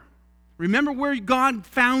 remember Remember where God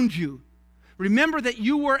found you. Remember that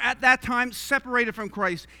you were at that time separated from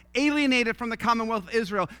Christ, alienated from the commonwealth of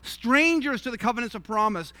Israel, strangers to the covenants of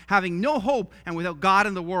promise, having no hope and without God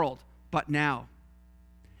in the world. But now,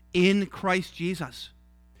 in Christ Jesus,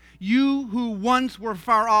 you who once were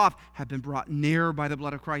far off have been brought near by the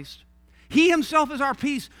blood of Christ. He himself is our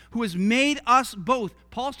peace, who has made us both.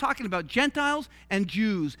 Paul's talking about Gentiles and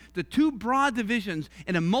Jews, the two broad divisions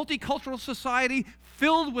in a multicultural society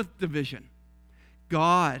filled with division.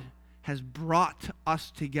 God has brought us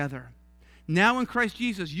together. Now in Christ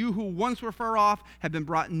Jesus, you who once were far off have been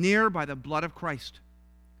brought near by the blood of Christ.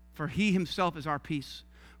 For he himself is our peace,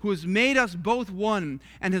 who has made us both one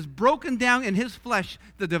and has broken down in his flesh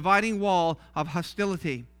the dividing wall of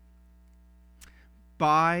hostility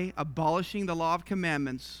by abolishing the law of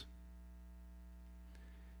commandments.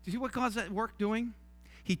 Do you see what God's at work doing?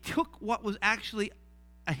 He took what was actually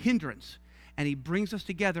a hindrance and he brings us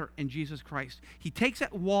together in Jesus Christ. He takes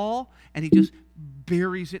that wall and he just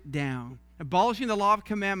buries it down, abolishing the law of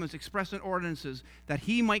commandments expressed in ordinances, that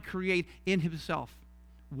he might create in himself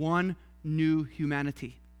one new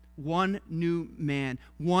humanity, one new man,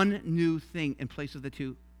 one new thing in place of the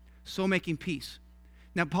two, so making peace.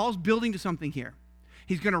 Now, Paul's building to something here.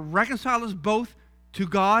 He's going to reconcile us both to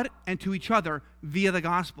God and to each other via the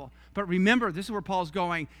gospel. But remember, this is where Paul's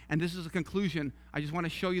going, and this is the conclusion. I just want to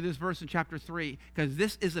show you this verse in chapter 3, because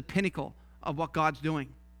this is the pinnacle of what God's doing.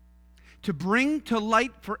 To bring to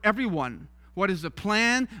light for everyone what is the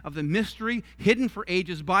plan of the mystery hidden for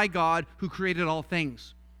ages by God who created all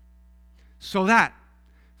things. So that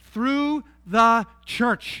through the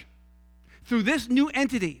church, through this new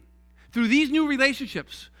entity, through these new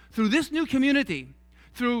relationships, through this new community,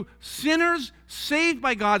 through sinners saved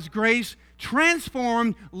by God's grace,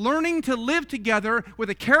 transformed, learning to live together with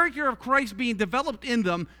the character of Christ being developed in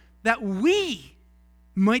them, that we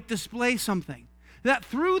might display something. That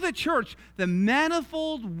through the church, the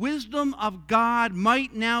manifold wisdom of God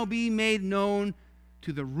might now be made known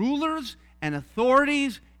to the rulers and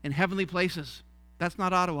authorities in heavenly places. That's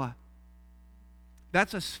not Ottawa.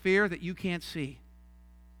 That's a sphere that you can't see.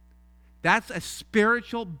 That's a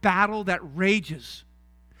spiritual battle that rages.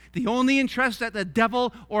 The only interest that the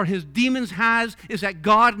devil or his demons has is that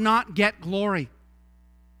God not get glory,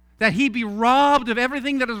 that he be robbed of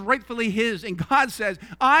everything that is rightfully his. And God says,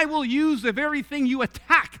 I will use the very thing you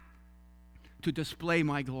attack to display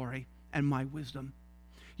my glory and my wisdom.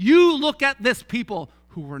 You look at this people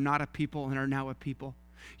who were not a people and are now a people.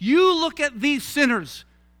 You look at these sinners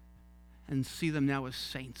and see them now as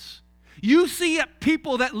saints. You see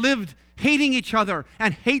people that lived hating each other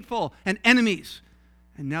and hateful and enemies,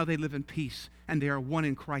 and now they live in peace and they are one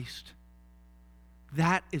in Christ.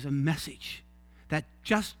 That is a message that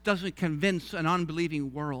just doesn't convince an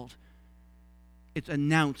unbelieving world. It's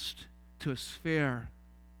announced to a sphere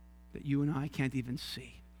that you and I can't even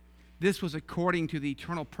see. This was according to the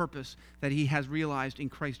eternal purpose that he has realized in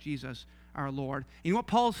Christ Jesus our Lord. And you know what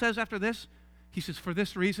Paul says after this? He says, for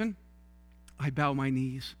this reason, I bow my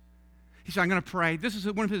knees. He said, I'm going to pray. This is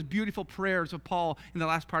one of his beautiful prayers of Paul in the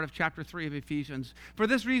last part of chapter 3 of Ephesians. For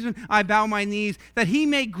this reason, I bow my knees, that he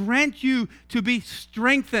may grant you to be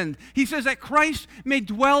strengthened. He says that Christ may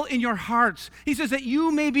dwell in your hearts. He says that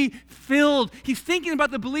you may be filled. He's thinking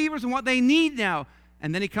about the believers and what they need now.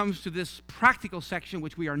 And then he comes to this practical section,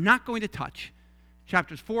 which we are not going to touch,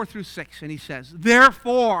 chapters 4 through 6. And he says,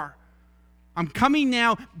 therefore, I'm coming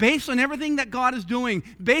now based on everything that God is doing,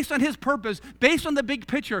 based on his purpose, based on the big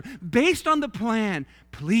picture, based on the plan.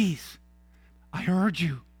 Please, I urge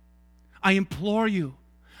you, I implore you,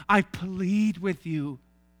 I plead with you.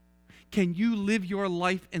 Can you live your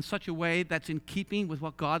life in such a way that's in keeping with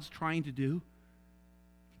what God's trying to do?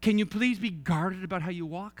 Can you please be guarded about how you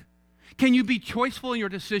walk? Can you be choiceful in your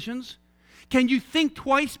decisions? Can you think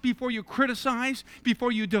twice before you criticize,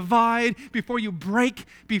 before you divide, before you break,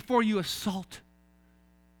 before you assault?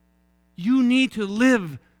 You need to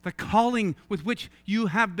live the calling with which you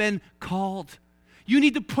have been called. You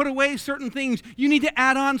need to put away certain things. You need to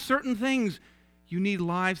add on certain things. You need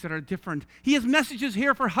lives that are different. He has messages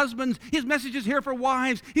here for husbands. His messages here for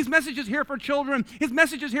wives. His messages here for children. His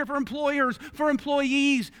messages here for employers, for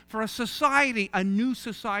employees, for a society, a new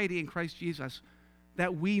society in Christ Jesus,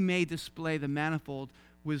 that we may display the manifold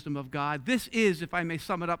wisdom of God. This is, if I may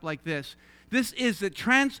sum it up like this is the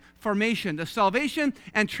transformation, the salvation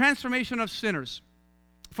and transformation of sinners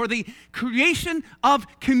for the creation of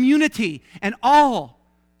community, and all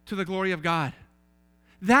to the glory of God.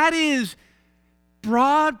 That is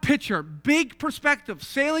broad picture, big perspective,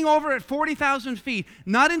 sailing over at 40,000 feet,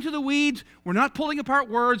 not into the weeds. We're not pulling apart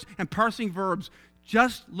words and parsing verbs.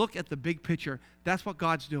 Just look at the big picture. That's what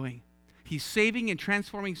God's doing. He's saving and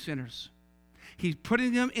transforming sinners. He's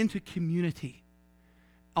putting them into community,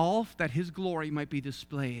 all that his glory might be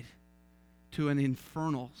displayed to an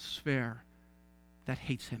infernal sphere that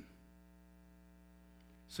hates him.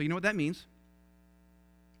 So you know what that means?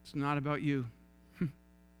 It's not about you,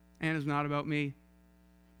 and it's not about me.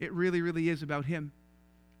 It really, really is about him.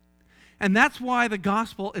 And that's why the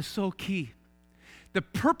gospel is so key. The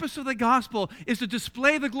purpose of the gospel is to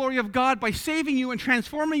display the glory of God by saving you and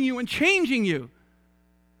transforming you and changing you.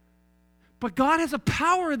 But God has a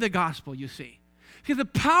power in the gospel, you see. Because the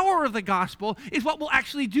power of the gospel is what will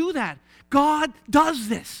actually do that. God does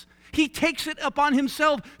this. He takes it upon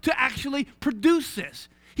himself to actually produce this.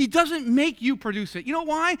 He doesn't make you produce it. You know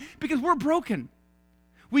why? Because we're broken.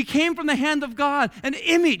 We came from the hand of God, an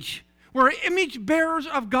image. We're image bearers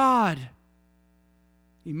of God.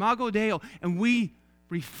 Imago Dei. And we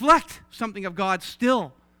reflect something of God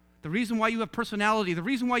still. The reason why you have personality, the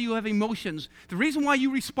reason why you have emotions, the reason why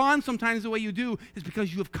you respond sometimes the way you do is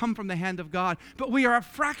because you have come from the hand of God. But we are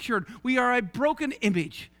fractured. We are a broken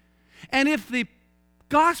image. And if the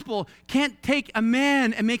gospel can't take a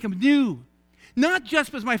man and make him new, not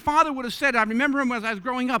just as my father would have said, I remember him as I was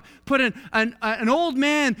growing up, put an old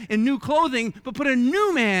man in new clothing, but put a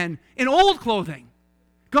new man in old clothing.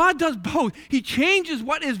 God does both. He changes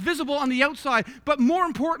what is visible on the outside, but more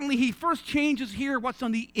importantly, he first changes here what's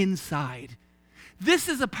on the inside. This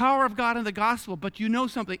is the power of God in the gospel, but you know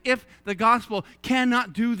something. If the gospel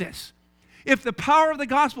cannot do this, if the power of the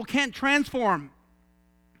gospel can't transform,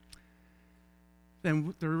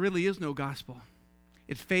 then there really is no gospel.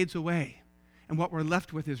 It fades away, and what we're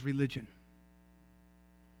left with is religion.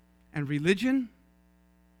 And religion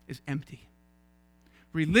is empty.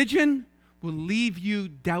 Religion will leave you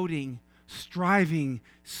doubting, striving,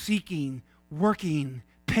 seeking, working,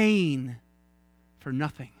 paying for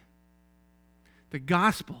nothing. The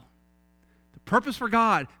gospel, the purpose for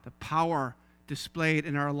God, the power displayed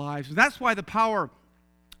in our lives. And that's why the power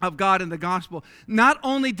of God in the gospel not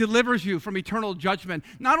only delivers you from eternal judgment,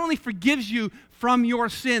 not only forgives you from your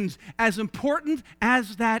sins, as important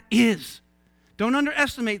as that is. Don't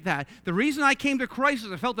underestimate that. The reason I came to Christ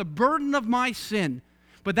is I felt the burden of my sin.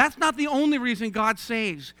 But that's not the only reason God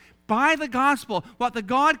saves. By the gospel, what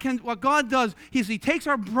God does is he takes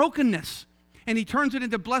our brokenness and he turns it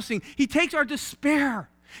into blessing. He takes our despair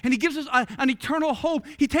and he gives us an eternal hope.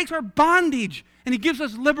 He takes our bondage and he gives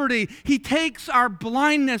us liberty. He takes our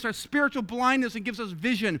blindness, our spiritual blindness, and gives us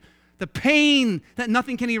vision. The pain that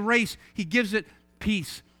nothing can erase, he gives it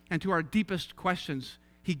peace. And to our deepest questions,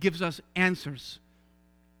 he gives us answers.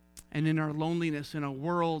 And in our loneliness, in a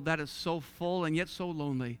world that is so full and yet so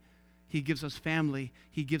lonely, he gives us family.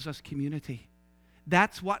 He gives us community.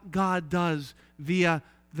 That's what God does via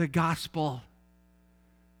the gospel.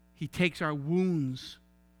 He takes our wounds,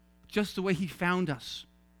 just the way he found us,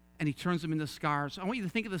 and he turns them into scars. I want you to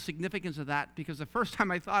think of the significance of that, because the first time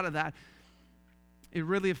I thought of that, it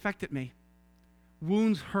really affected me.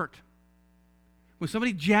 Wounds hurt. When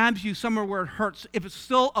somebody jabs you somewhere where it hurts, if it's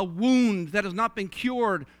still a wound that has not been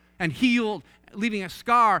cured and healed, leaving a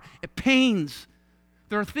scar, it pains.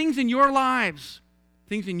 There are things in your lives,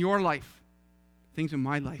 things in your life, things in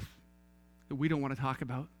my life that we don't want to talk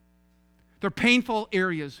about. They're painful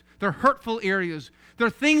areas. They're hurtful areas.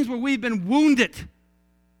 They're things where we've been wounded.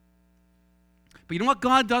 But you know what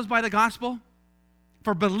God does by the gospel?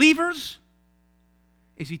 For believers,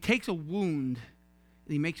 is he takes a wound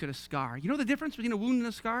and he makes it a scar. You know the difference between a wound and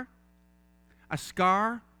a scar? A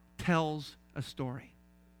scar tells a story.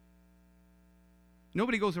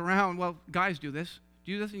 Nobody goes around, well, guys do this.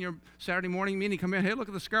 Do you do this in your Saturday morning meeting? Come in, hey, look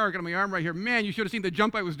at the scar I got on my arm right here. Man, you should have seen the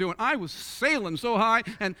jump I was doing. I was sailing so high.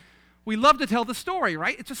 And we love to tell the story,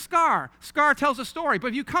 right? It's a scar. Scar tells a story. But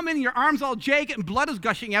if you come in and your arm's all jagged and blood is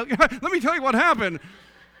gushing out, let me tell you what happened.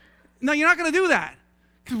 No, you're not going to do that.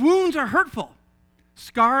 Because wounds are hurtful.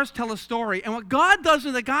 Scars tell a story. And what God does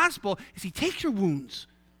in the gospel is he takes your wounds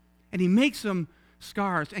and he makes them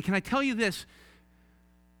scars. And can I tell you this?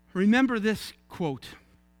 Remember this quote.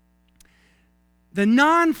 The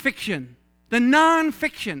non-fiction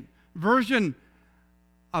version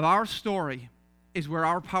of our story is where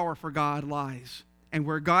our power for God lies, and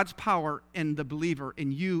where God's power in the believer,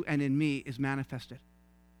 in you and in me, is manifested.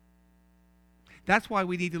 That's why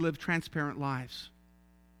we need to live transparent lives.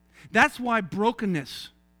 That's why brokenness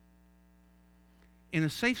in a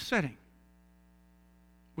safe setting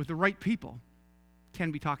with the right people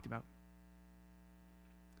can be talked about.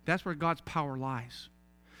 That's where God's power lies.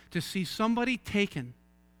 To see somebody taken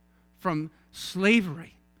from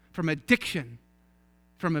slavery, from addiction,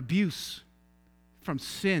 from abuse, from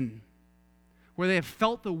sin, where they have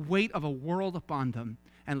felt the weight of a world upon them,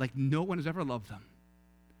 and like no one has ever loved them.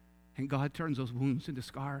 And God turns those wounds into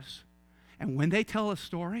scars. And when they tell a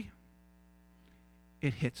story,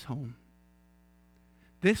 it hits home.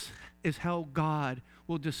 This is how God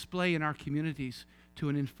will display in our communities to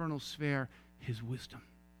an infernal sphere his wisdom.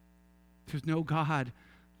 There's no God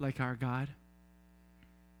like our God.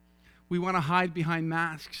 We want to hide behind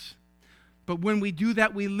masks. But when we do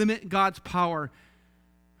that, we limit God's power.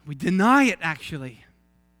 We deny it, actually.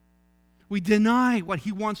 We deny what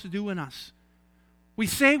he wants to do in us. We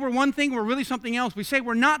say we're one thing, we're really something else. We say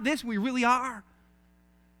we're not this, we really are.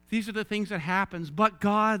 These are the things that happens. But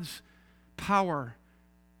God's power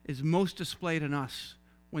is most displayed in us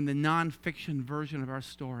when the nonfiction version of our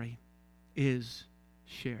story is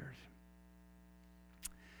shared.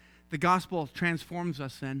 The gospel transforms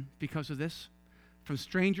us then because of this, from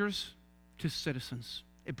strangers to citizens.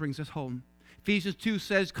 It brings us home. Ephesians 2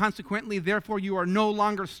 says, consequently, therefore, you are no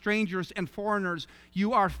longer strangers and foreigners.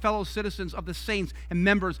 You are fellow citizens of the saints and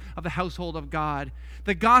members of the household of God.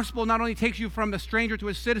 The gospel not only takes you from a stranger to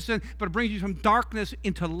a citizen, but it brings you from darkness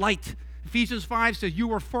into light. Ephesians 5 says, you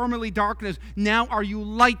were formerly darkness. Now are you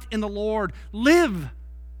light in the Lord. Live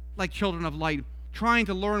like children of light, trying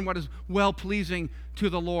to learn what is well-pleasing to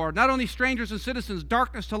the Lord. Not only strangers and citizens,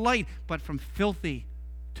 darkness to light, but from filthy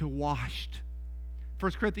to washed.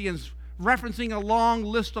 1 Corinthians, referencing a long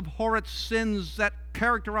list of horrid sins that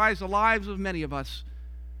characterize the lives of many of us,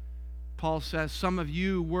 Paul says, some of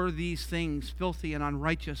you were these things, filthy and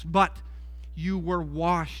unrighteous, but you were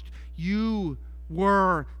washed. You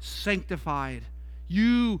were sanctified.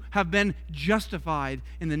 You have been justified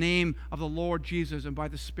in the name of the Lord Jesus and by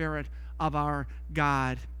the Spirit of our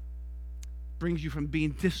God. Brings you from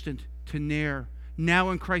being distant to near.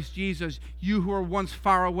 Now in Christ Jesus, you who were once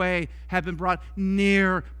far away have been brought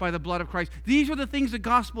near by the blood of Christ. These are the things the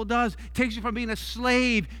gospel does. It takes you from being a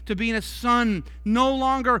slave to being a son. No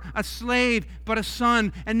longer a slave, but a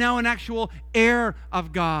son, and now an actual heir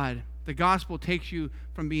of God. The gospel takes you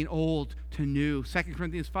from being old to new. 2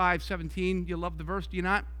 Corinthians 5:17, you love the verse, do you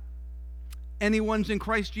not? Anyone's in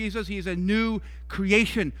Christ Jesus, he is a new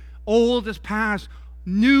creation. Old is past,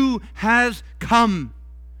 new has come.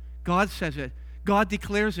 God says it. God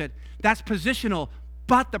declares it. That's positional.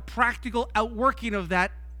 But the practical outworking of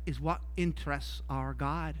that is what interests our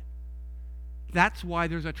God. That's why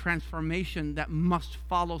there's a transformation that must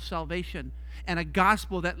follow salvation, and a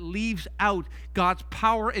gospel that leaves out God's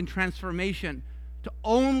power in transformation to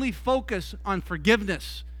only focus on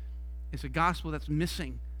forgiveness is a gospel that's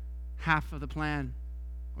missing half of the plan,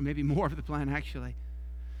 or maybe more of the plan, actually.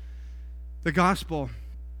 The gospel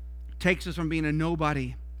takes us from being a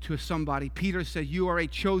nobody to a somebody. Peter said, you are a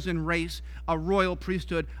chosen race, a royal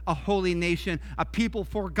priesthood, a holy nation, a people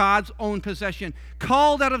for God's own possession,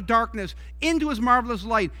 called out of darkness into his marvelous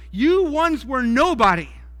light. You once were nobody,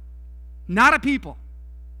 not a people.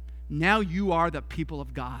 Now you are the people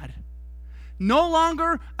of God. No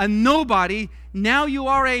longer a nobody, now you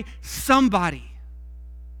are a somebody.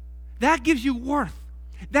 That gives you worth.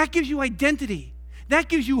 That gives you identity. That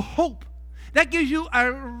gives you hope. That gives you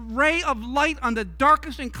a ray of light on the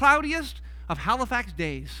darkest and cloudiest of Halifax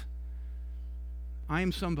days. I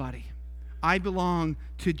am somebody. I belong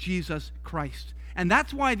to Jesus Christ. And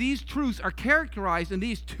that's why these truths are characterized in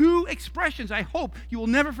these two expressions I hope you will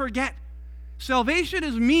never forget. Salvation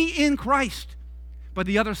is me in Christ. But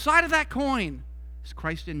the other side of that coin is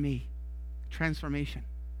Christ in me. Transformation.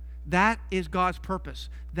 That is God's purpose.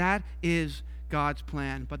 That is God's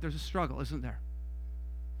plan. But there's a struggle, isn't there?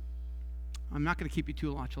 I'm not going to keep you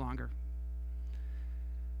too much longer.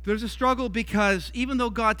 There's a struggle because even though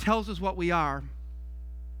God tells us what we are,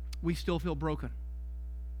 we still feel broken.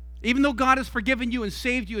 Even though God has forgiven you and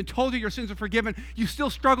saved you and told you your sins are forgiven, you still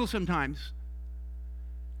struggle sometimes.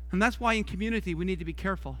 And that's why in community we need to be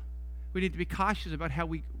careful. We need to be cautious about how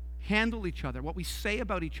we handle each other, what we say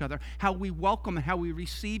about each other, how we welcome and how we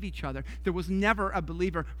receive each other. There was never a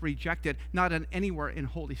believer rejected, not anywhere in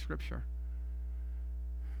Holy Scripture.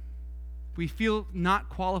 We feel not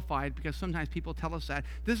qualified because sometimes people tell us that.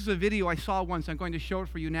 This is a video I saw once. I'm going to show it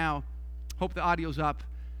for you now. Hope the audio's up.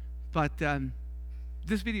 But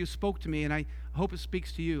this video spoke to me, and I hope it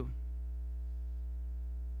speaks to you.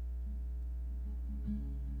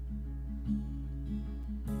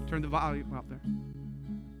 Turn the volume up there.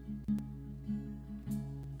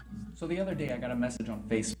 So the other day I got a message on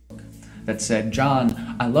Facebook that said,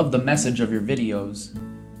 John, I love the message of your videos,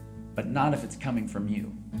 but not if it's coming from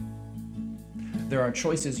you. There are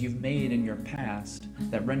choices you've made in your past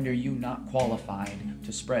that render you not qualified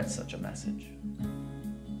to spread such a message.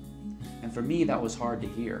 And for me, that was hard to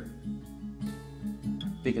hear,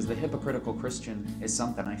 because the hypocritical Christian is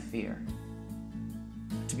something I fear.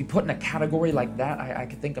 To be put in a category like that, I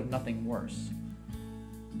could think of nothing worse.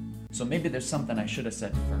 So maybe there's something I should have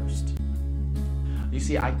said first. You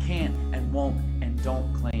see, I can't and won't and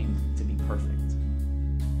don't claim to be perfect.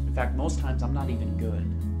 In fact, most times I'm not even good.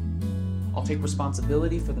 I'll take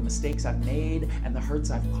responsibility for the mistakes I've made and the hurts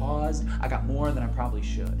I've caused. I got more than I probably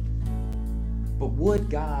should. But would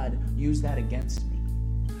God use that against me?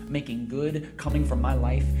 Making good coming from my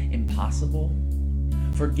life impossible?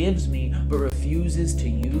 Forgives me but refuses to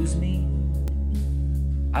use me?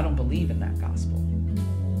 I don't believe in that gospel.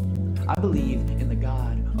 I believe in the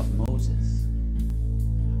God of Moses.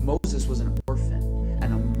 Moses was an orphan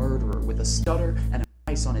and a murderer with a stutter and a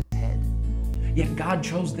price on his head. Yet God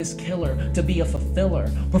chose this killer to be a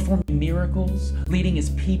fulfiller, performing miracles, leading his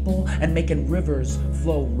people, and making rivers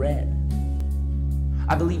flow red.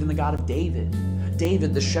 I believe in the God of David.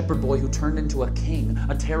 David, the shepherd boy who turned into a king,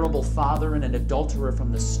 a terrible father and an adulterer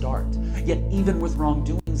from the start. Yet even with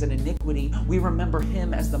wrongdoings and iniquity, we remember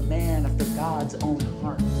him as the man after God's own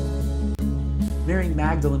heart. Mary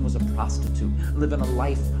Magdalene was a prostitute, living a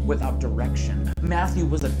life without direction. Matthew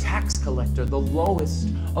was a tax collector, the lowest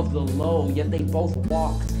of the low, yet they both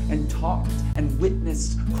walked and talked and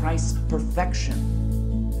witnessed Christ's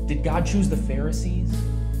perfection. Did God choose the Pharisees?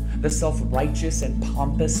 The self-righteous and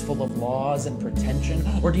pompous, full of laws and pretension?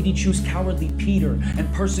 Or did he choose cowardly Peter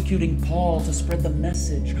and persecuting Paul to spread the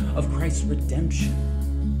message of Christ's redemption?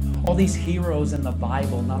 All these heroes in the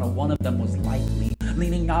Bible, not a one of them was likely.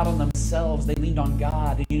 Leaning not on themselves, they leaned on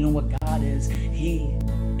God. And you know what God is? He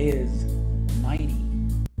is mighty.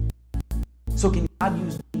 So can God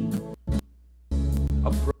use me,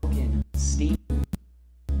 a broken, steaming,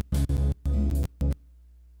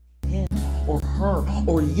 him or her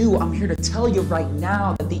or you? I'm here to tell you right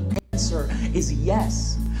now that the answer is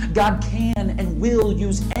yes. God can and will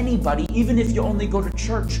use anybody, even if you only go to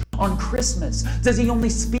church on Christmas. Does he only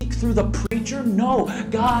speak through the preacher? No,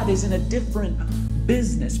 God is in a different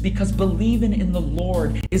business, because believing in the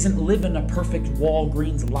Lord isn't living a perfect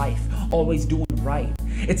Walgreens life, always doing right.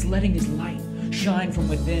 It's letting his light shine from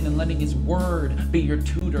within and letting his word be your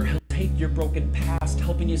tutor. He'll take your broken past,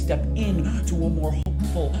 helping you step into a more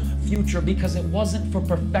hopeful future, because it wasn't for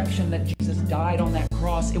perfection that Jesus died on that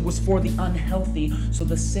cross. It was for the unhealthy, so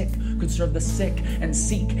the sick could serve the sick and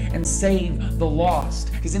seek and save the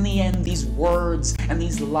lost. Because in the end, these words and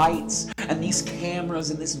these lights and these cameras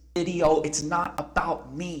and this video, it's not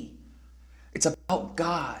about me. It's about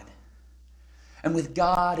God. And with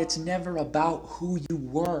God, it's never about who you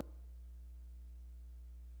were.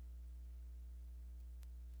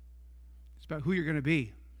 It's about who you're going to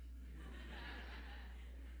be.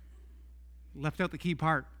 Left out the key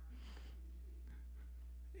part.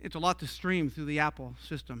 It's a lot to stream through the Apple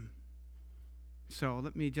system. So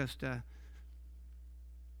let me just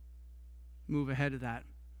move ahead of that.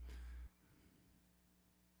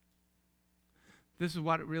 This is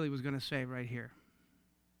what it really was going to say right here.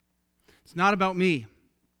 It's not about me.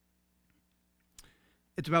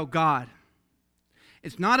 It's about God.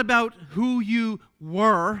 It's not about who you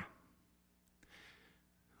were.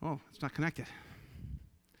 Oh, it's not connected.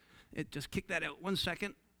 It just kicked that out. 1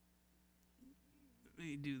 second. Let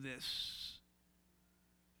me do this.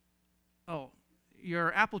 Oh,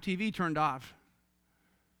 your Apple TV turned off.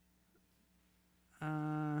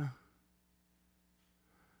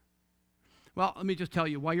 Well, let me just tell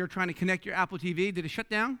you, while you're trying to connect your Apple TV, did it shut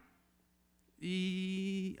down?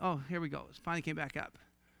 Oh, here we go. It finally came back up.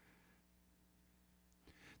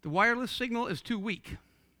 The wireless signal is too weak.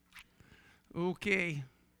 Okay.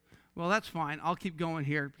 Well, that's fine. I'll keep going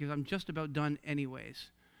here because I'm just about done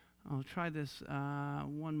anyways. I'll try this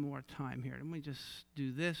one more time here. Let me just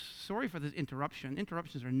do this. Sorry for this interruption.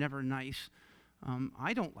 Interruptions are never nice.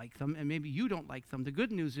 I don't like them, and maybe you don't like them. The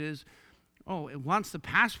good news is, oh, it wants the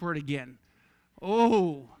password again.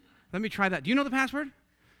 Oh, let me try that. Do you know the password?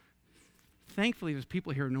 Thankfully, there's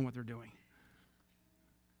people here who know what they're doing.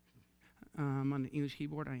 On the English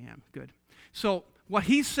keyboard, I am. Good. So what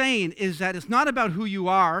he's saying is that it's not about who you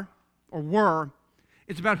are or were.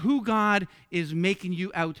 It's about who God is making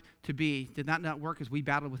you out to be. Did that not work? Because we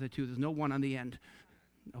battled with it too. There's no one on the end.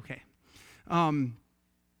 Okay.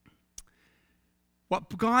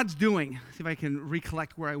 What God's doing, see if I can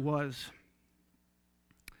recollect where I was.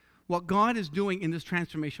 What God is doing in this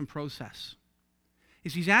transformation process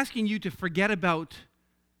is he's asking you to forget about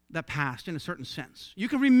the past in a certain sense. You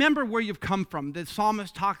can remember where you've come from. The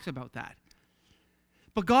psalmist talks about that.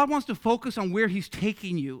 But God wants to focus on where he's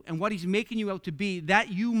taking you and what he's making you out to be, that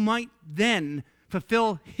you might then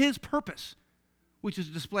fulfill his purpose, which is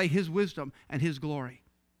to display his wisdom and his glory.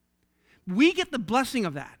 We get the blessing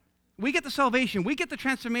of that. We get the salvation. We get the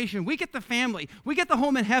transformation. We get the family. We get the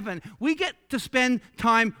home in heaven. We get to spend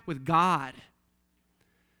time with God.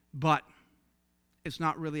 But it's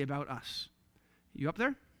not really about us. You up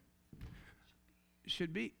there?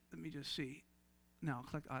 Should be. Let me just see. Now,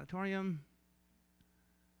 click auditorium.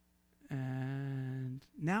 And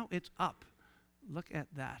now it's up. Look at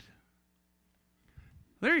that.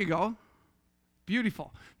 There you go.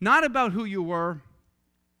 Beautiful. Not about who you were.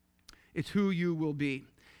 It's who you will be.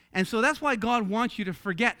 And so that's why God wants you to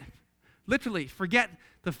forget, literally forget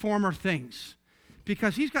the former things,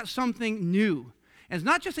 because he's got something new. And it's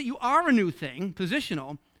not just that you are a new thing,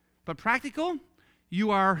 positional, but practical.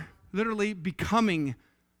 You are literally becoming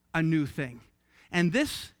a new thing. And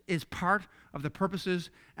this is part of the purposes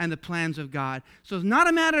and the plans of God. So it's not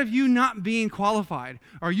a matter of you not being qualified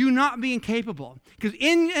or you not being capable, because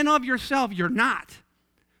in and of yourself, you're not.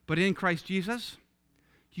 But in Christ Jesus,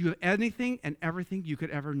 you have anything and everything you could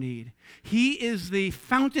ever need. He is the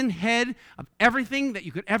fountainhead of everything that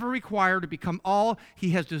you could ever require to become all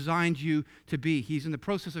he has designed you to be. He's in the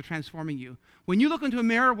process of transforming you. When you look into a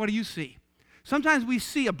mirror, what do you see? Sometimes we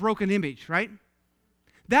see a broken image, right?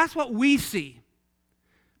 That's what we see.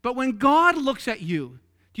 But when God looks at you,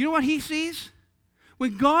 do you know what he sees?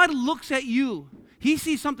 When God looks at you, he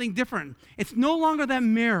sees something different. It's no longer that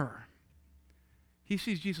mirror. He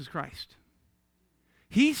sees Jesus Christ.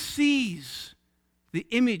 He sees the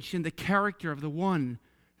image and the character of the one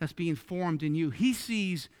that's being formed in you. He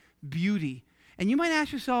sees beauty. And you might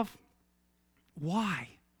ask yourself, why?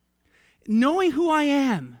 Knowing who I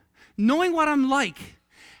am, knowing what I'm like,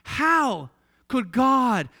 how could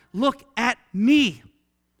God look at me,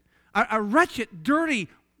 a wretched, dirty,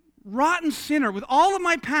 rotten sinner with all of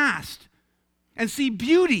my past, and see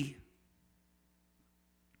beauty?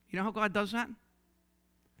 You know how God does that?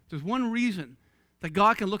 There's one reason that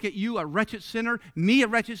God can look at you, a wretched sinner, me, a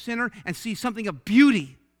wretched sinner, and see something of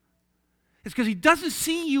beauty. It's because he doesn't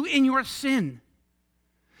see you in your sin.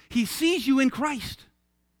 He sees you in Christ.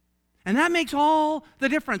 And that makes all the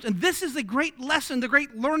difference. And this is the great lesson, the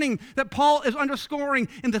great learning that Paul is underscoring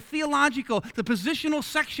in the theological, the positional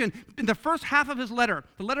section in the first half of his letter.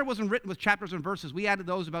 The letter wasn't written with chapters and verses. We added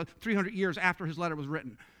those about 300 years after his letter was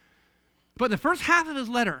written. But in the first half of his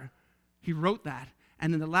letter, he wrote that.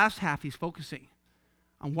 And in the last half, he's focusing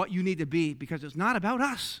on what you need to be, because it's not about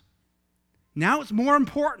us. Now it's more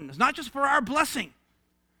important. It's not just for our blessing.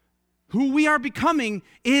 Who we are becoming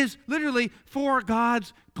is literally for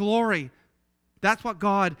God's glory. That's what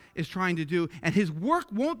God is trying to do. And his work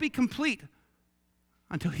won't be complete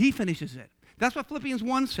until he finishes it. That's what Philippians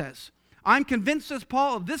 1 says. I'm convinced, says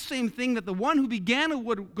Paul, of this same thing, that the one who began a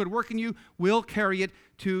good work in you will carry it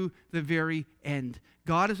to the very end.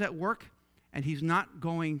 God is at work, and he's not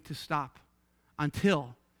going to stop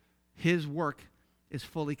until his work is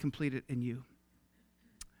fully completed in you.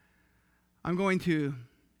 I'm going to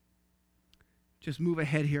just move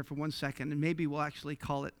ahead here for 1 second, and maybe we'll actually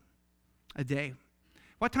call it a day.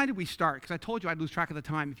 What time did we start? Because I told you I'd lose track of the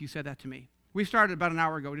time if you said that to me. We started about an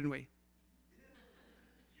hour ago, didn't we?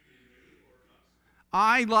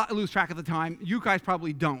 I lose track of the time. You guys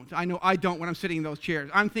probably don't. I know I don't when I'm sitting in those chairs.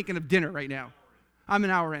 I'm thinking of dinner right now. I'm an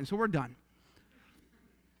hour in, so we're done.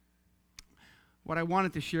 What I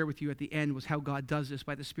wanted to share with you at the end was how God does this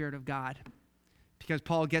by the Spirit of God. Because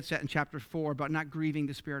Paul gets that in chapter 4 about not grieving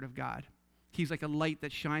the Spirit of God. He's like a light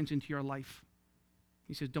that shines into your life.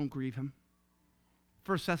 He says, don't grieve him.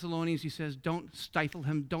 1 Thessalonians, he says, don't stifle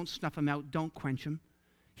him, don't snuff him out, don't quench him.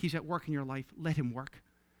 He's at work in your life. Let him work.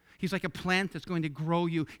 He's like a plant that's going to grow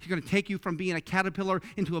you. He's going to take you from being a caterpillar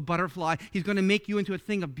into a butterfly. He's going to make you into a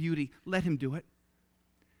thing of beauty. Let him do it.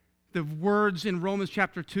 The words in Romans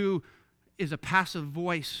chapter 2 is a passive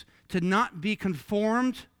voice. To not be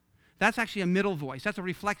conformed, that's actually a middle voice. That's a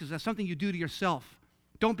reflexive. That's something you do to yourself.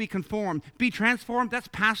 Don't be conformed. Be transformed, that's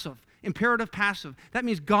passive. Imperative passive. That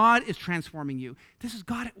means God is transforming you. This is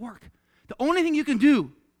God at work. The only thing you can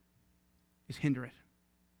do is hinder it.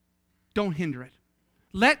 Don't hinder it.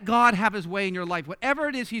 Let God have his way in your life. Whatever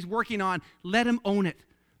it is he's working on, let him own it.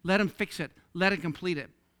 Let him fix it. Let him complete it.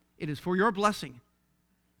 It is for your blessing.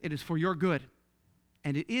 It is for your good.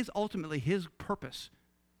 And it is ultimately his purpose.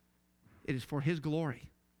 It is for his glory.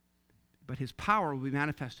 But his power will be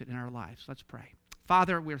manifested in our lives. Let's pray.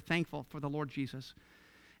 Father, we're thankful for the Lord Jesus.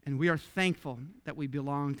 And we are thankful that we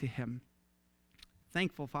belong to him.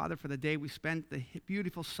 Thankful, Father, for the day we spent, the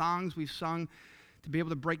beautiful songs we've sung, to be able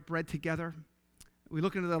to break bread together. We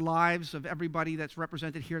look into the lives of everybody that's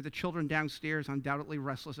represented here. The children downstairs, undoubtedly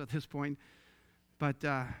restless at this point. But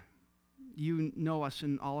you know us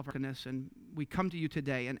in all of our goodness, and we come to you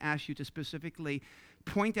today and ask you to specifically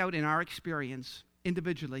point out in our experience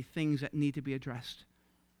individually things that need to be addressed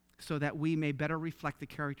so that we may better reflect the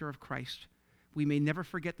character of Christ. We may never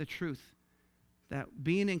forget the truth that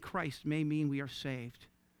being in Christ may mean we are saved,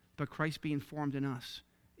 but Christ being formed in us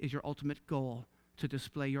is your ultimate goal, to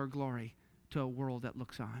display your glory to a world that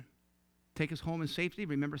looks on. Take us home in safety.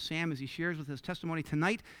 Remember Sam as he shares with his testimony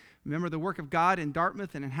tonight. Remember the work of God in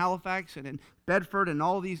Dartmouth and in Halifax and in Bedford and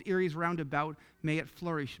all these areas round about. May it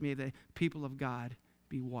flourish. May the people of God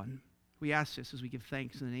be one. We ask this as we give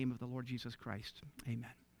thanks in the name of the Lord Jesus Christ.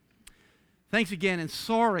 Amen. Thanks again, and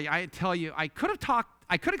sorry, I tell you, I could have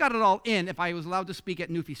got it all in if I was allowed to speak at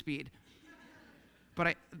Newfie speed.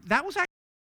 But that was